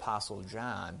not me, Apostle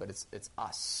John, but it's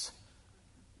us.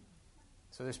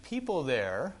 So there's people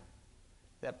there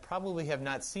that probably have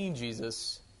not seen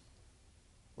Jesus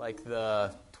like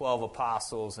the 12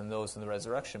 apostles and those in the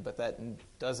resurrection, but that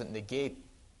doesn't negate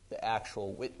the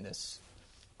actual witness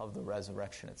of the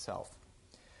resurrection itself.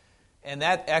 And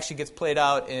that actually gets played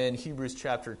out in Hebrews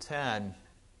chapter 10,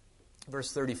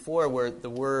 verse 34, where the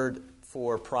word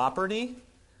for property.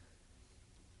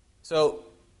 So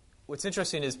what's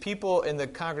interesting is people in the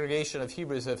congregation of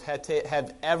Hebrews have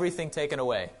had everything taken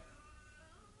away.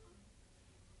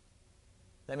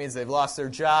 That means they've lost their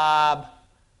job.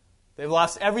 They've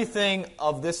lost everything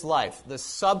of this life, the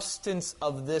substance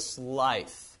of this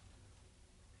life.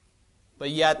 But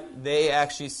yet they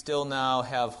actually still now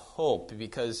have hope,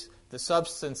 because the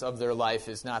substance of their life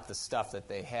is not the stuff that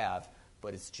they have,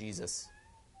 but it's Jesus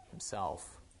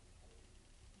himself.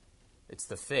 It's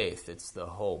the faith, it's the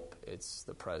hope, it's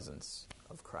the presence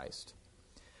of Christ.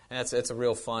 And it's a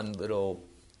real fun little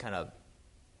kind of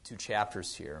 2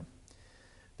 chapters here.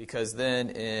 Because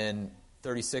then in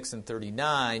 36 and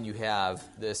 39, you have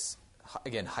this,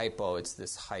 again, hypo. It's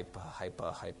this hypo,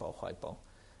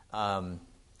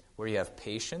 where you have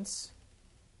patience.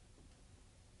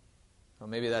 Well,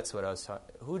 maybe that's what I was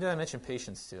talking. Who did I mention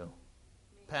patience to?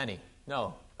 Penny.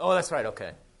 No. Oh, that's right.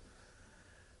 Okay.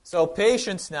 So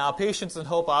patience and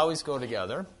hope always go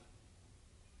together.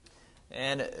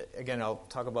 And again, I'll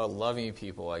talk about loving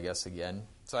people, I guess, again.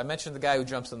 So I mentioned the guy who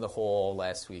jumps in the hole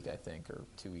last week, I think, or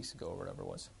 2 weeks ago, or whatever it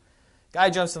was. Guy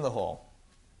jumps in the hole,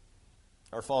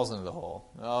 or falls into the hole.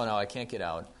 Oh, no, I can't get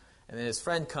out. And then his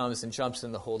friend comes and jumps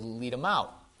in the hole to lead him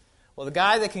out. Well, the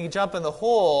guy that can jump in the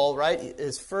hole, right,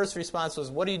 his first response was,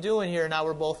 "What are you doing here? Now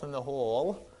we're both in the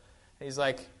hole." And he's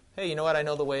like, "Hey, you know what? I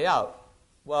know the way out."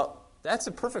 Well, that's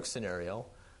a perfect scenario.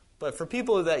 But for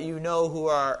people that you know who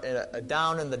are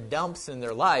down in the dumps in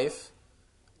their life,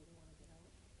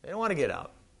 they don't want to get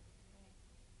out.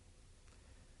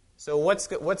 So what's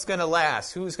going to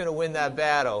last? Who's going to win that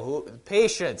battle?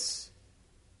 Patience.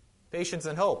 Patience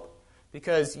and hope.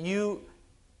 Because you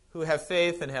who have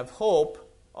faith and have hope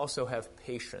also have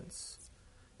patience.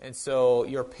 And so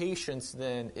your patience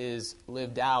then is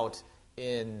lived out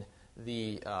in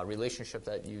the relationship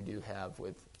that you do have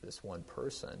with this one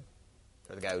person,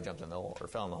 or the guy who jumped in the hole or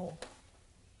fell in the hole.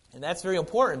 And that's very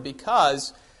important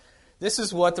because this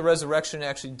is what the resurrection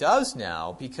actually does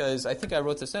now, because I think I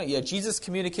wrote this down. Yeah, Jesus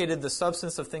communicated the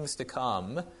substance of things to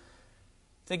come.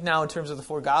 Think now in terms of the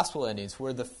four gospel endings,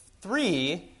 where the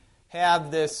three have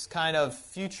this kind of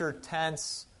future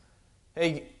tense,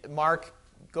 hey, Mark,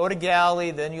 go to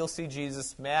Galilee, then you'll see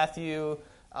Jesus. Matthew,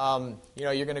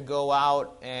 you're going to go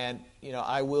out and,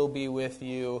 I will be with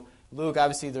you. Luke,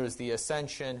 obviously there's the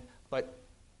ascension, but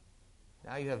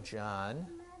now you have John,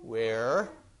 where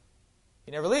he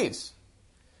never leaves.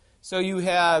 So you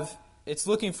have, it's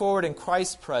looking forward in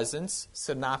Christ's presence,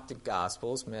 synoptic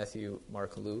gospels, Matthew,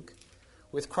 Mark, Luke,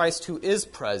 with Christ who is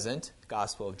present,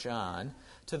 Gospel of John,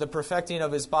 to the perfecting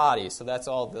of his body. So that's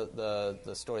all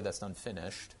the story that's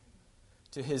unfinished.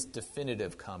 To his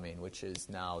definitive coming, which is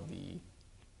now the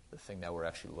thing that we're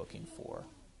actually looking for.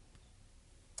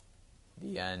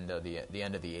 The end of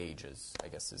the ages, I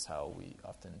guess, is how we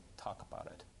often talk about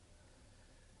it.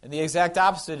 And the exact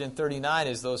opposite in 39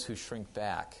 is those who shrink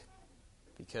back.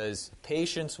 Because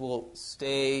patience will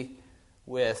stay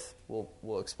with,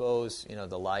 will expose,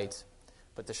 the light,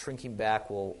 but the shrinking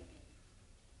back will,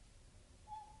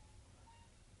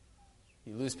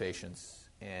 you lose patience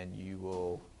and you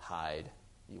will hide,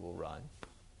 you will run.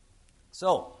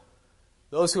 So,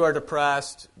 those who are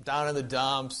depressed, down in the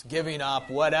dumps, giving up,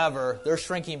 whatever, they're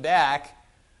shrinking back.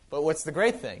 But what's the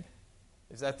great thing?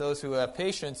 Is that those who have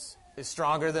patience is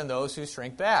stronger than those who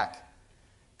shrink back.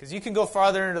 Because you can go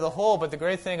farther into the hole, but the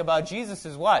great thing about Jesus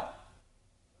is what?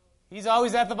 He's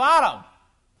always at the bottom.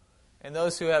 And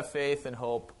those who have faith and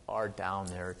hope are down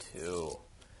there too.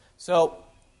 So,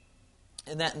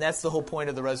 and that's the whole point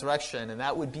of the resurrection, and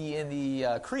that would be in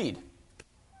the creed.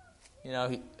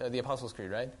 The Apostles'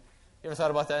 Creed, right? You ever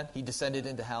thought about that? He descended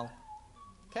into hell.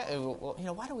 Okay, well,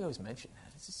 why do we always mention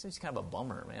that? It's just kind of a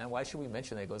bummer, man. Why should we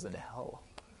mention that he goes into hell?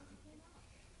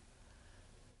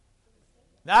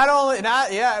 Not only that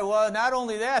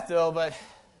though, but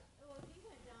Well, if he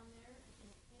went down there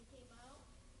and came out,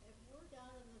 if we're down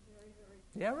in the very, very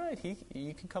yeah, right.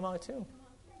 You can come out too.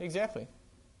 Exactly.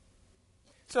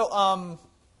 So,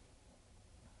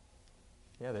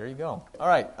 yeah, there you go. All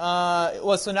right.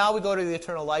 So now we go to the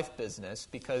eternal life business,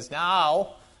 because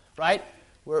now, right,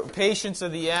 we're patience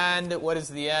of the end. What is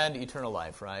the end? Eternal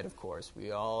life, right? Of course. We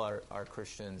all are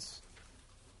Christians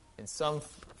in some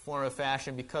form of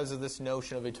fashion because of this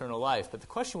notion of eternal life. But the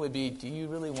question would be, do you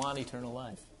really want eternal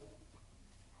life?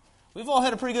 We've all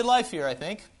had a pretty good life here, I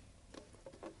think.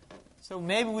 So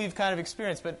maybe we've kind of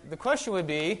experienced. But the question would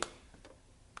be,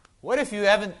 what if you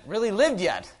haven't really lived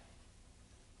yet?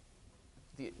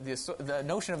 The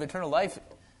notion of eternal life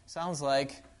sounds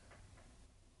like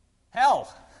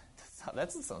hell.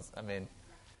 That sounds.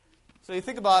 So you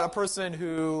think about a person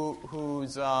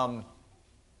who's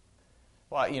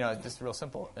just real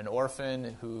simple, an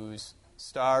orphan who's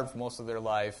starved most of their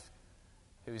life,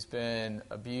 who's been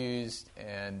abused,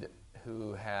 and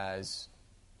who has,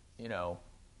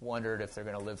 wondered if they're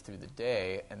going to live through the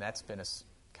day, and that's been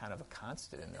kind of a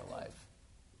constant in their life.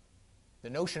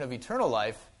 The notion of eternal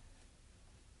life,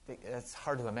 that's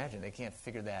hard to imagine. They can't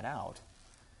figure that out.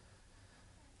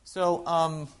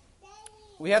 So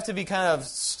we have to be kind of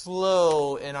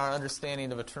slow in our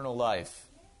understanding of eternal life.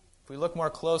 If we look more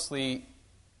closely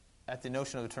at the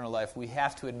notion of eternal life, we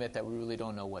have to admit that we really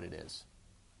don't know what it is.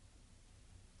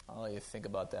 I'll let you think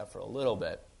about that for a little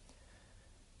bit.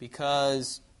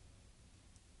 Because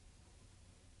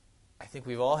I think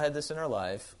we've all had this in our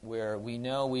life where we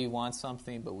know we want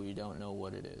something, but we don't know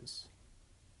what it is.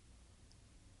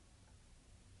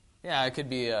 Yeah, it could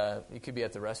be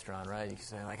at the restaurant, right? You could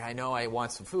say, I know I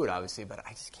want some food, obviously, but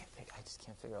I just can't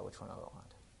figure out which one I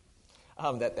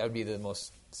want. That would be the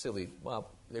most silly.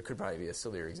 Well, there could probably be a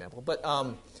sillier example, but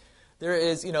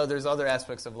there's other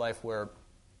aspects of life where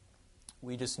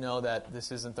we just know that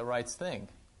this isn't the right thing,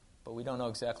 but we don't know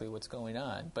exactly what's going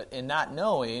on. But in not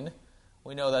knowing,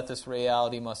 we know that this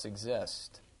reality must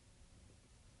exist.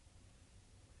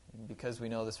 And because we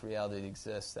know this reality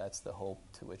exists, that's the hope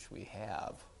to which we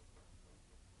have.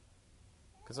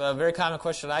 Because a very common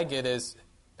question I get is,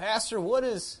 Pastor, what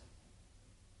is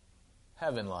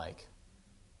heaven like?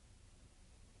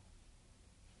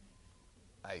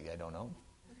 I don't know.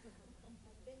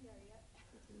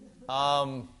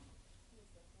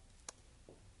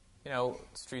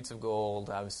 Streets of gold,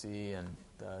 obviously, and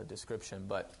the description,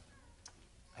 but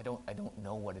I don't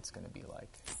know what it's going to be like,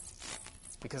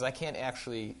 because I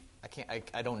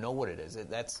don't know what it is.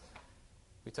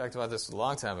 We talked about this a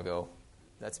long time ago.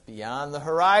 That's beyond the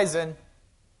horizon,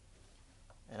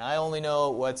 and I only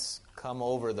know what's come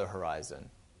over the horizon.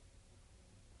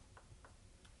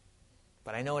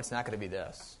 But I know it's not going to be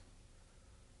this.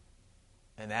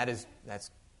 And that's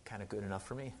kind of good enough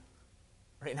for me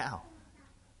right now.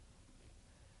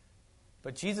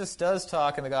 But Jesus does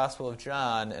talk in the Gospel of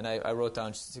John, and I wrote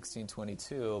down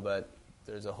 16:22, but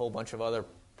there's a whole bunch of other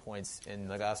points in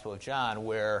the Gospel of John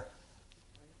where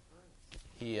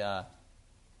he...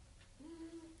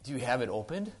 do you have it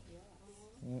opened?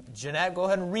 Yeah. Jeanette, go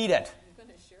ahead and read it. I'm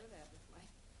going to share that with my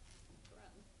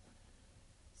friend.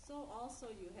 So also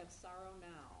you have sorrow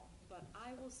now, but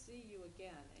I will see you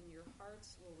again, and your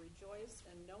hearts will rejoice,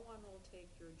 and no one will take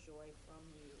your joy from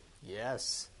you.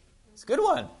 Yes. It's a good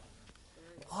one.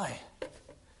 Boy.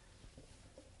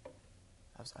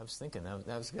 I was thinking,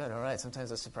 that was good. All right.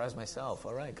 Sometimes I surprise myself.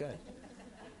 All right, good.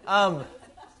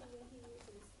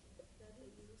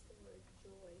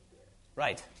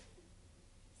 Right.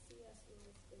 C.S.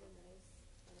 Lewis did a nice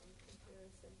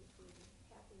comparison between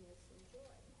happiness and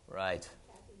joy. Right.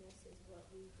 Happiness is what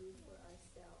we do for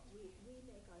ourselves. We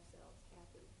make ourselves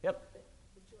happy. Yep. But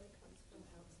the joy comes from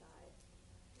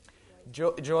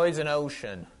outside. Joy's an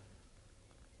ocean.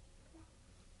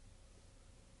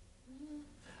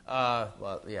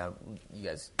 Well, yeah, you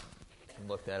guys can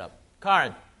look that up.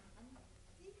 Karen.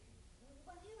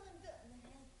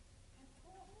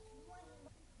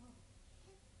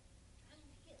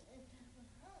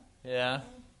 Yeah.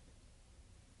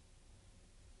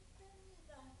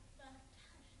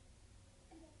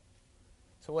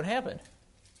 So what happened?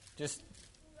 Just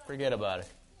forget about it.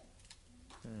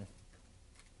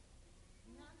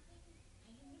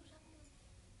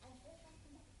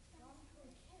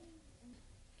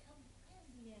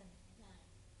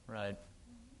 Right.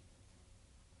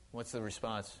 What's the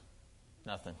response?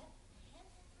 Nothing.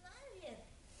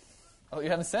 Oh, you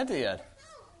haven't sent it yet?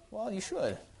 Well, you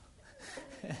should.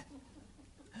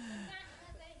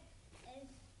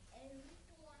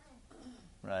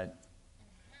 Right.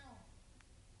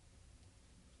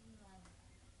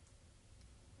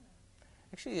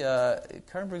 Actually,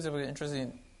 Karen brings up an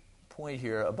interesting point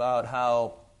here about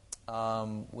how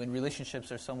when relationships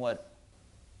are somewhat,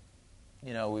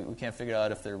 we can't figure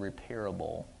out if they're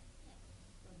repairable.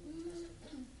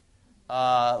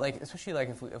 Especially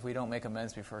if we don't make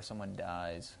amends before someone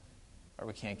dies, or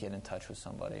we can't get in touch with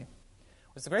somebody.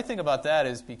 What's the great thing about that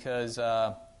is because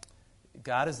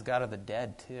God is the God of the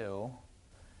dead too,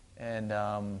 and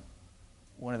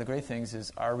one of the great things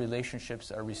is our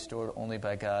relationships are restored only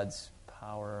by God's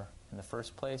power in the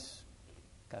first place,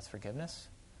 God's forgiveness.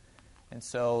 And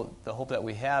so the hope that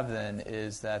we have then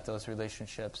is that those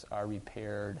relationships are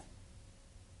repaired,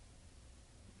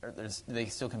 or they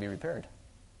still can be repaired,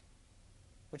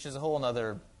 which is a whole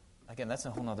other, again, that's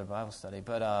a whole other Bible study,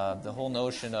 but the whole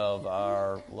notion of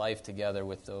our life together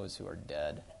with those who are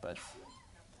dead. But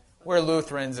we're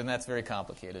Lutherans, and that's very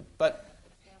complicated. But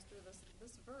Pastor,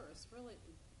 this verse really,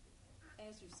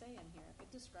 as you say in here, it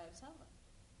describes heaven.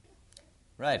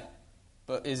 right.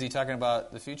 But is he talking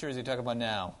about the future, or is he talking about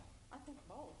now? I think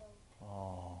both.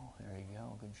 Oh, there you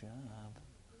go. Good job.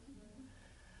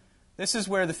 This is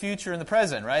where the future and the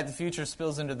present, right? The future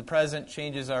spills into the present,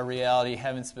 changes our reality.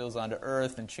 Heaven spills onto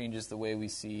earth and changes the way we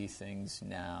see things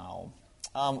now.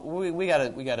 We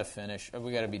gotta finish.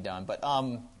 We gotta be done. But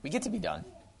we get to be done.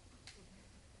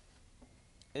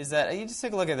 Is that you just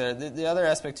take a look at there? The other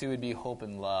aspect too would be hope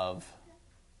and love,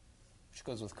 which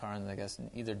goes with Karen, I guess.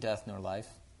 Neither death nor life.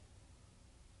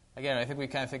 Again, I think we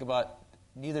kind of think about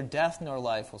neither death nor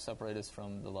life will separate us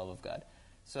from the love of God.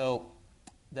 So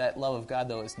that love of God,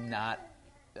 though, is not...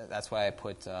 That's why I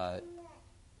put the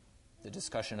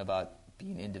discussion about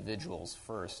being individuals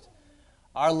first.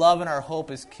 Our love and our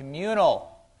hope is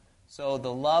communal. So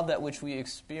the love that which we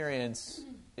experience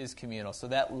is communal. So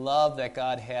that love that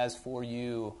God has for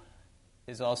you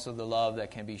is also the love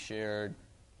that can be shared.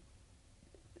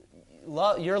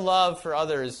 Your love for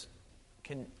others,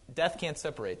 death can't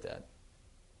separate that.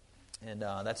 And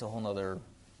that's a whole other...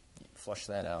 Flush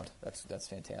that out. That's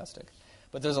fantastic.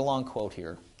 But there's a long quote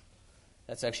here.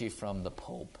 That's actually from the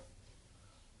Pope.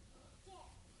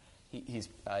 He's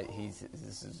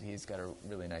got a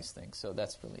really nice thing, so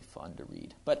that's really fun to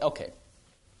read. But okay.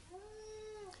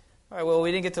 All right. Well,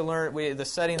 we didn't get to learn the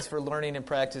settings for learning and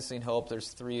practicing hope. There's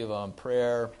 3 of them: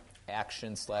 prayer,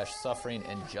 action/suffering,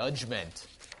 and judgment.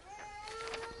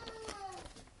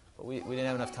 But we didn't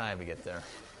have enough time to get there.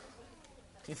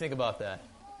 You think about that.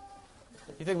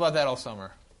 You think about that all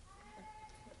summer.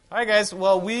 All right, guys.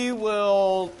 Well, we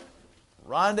will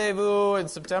rendezvous in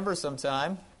September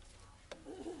sometime.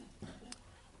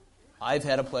 I've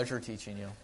had a pleasure teaching you.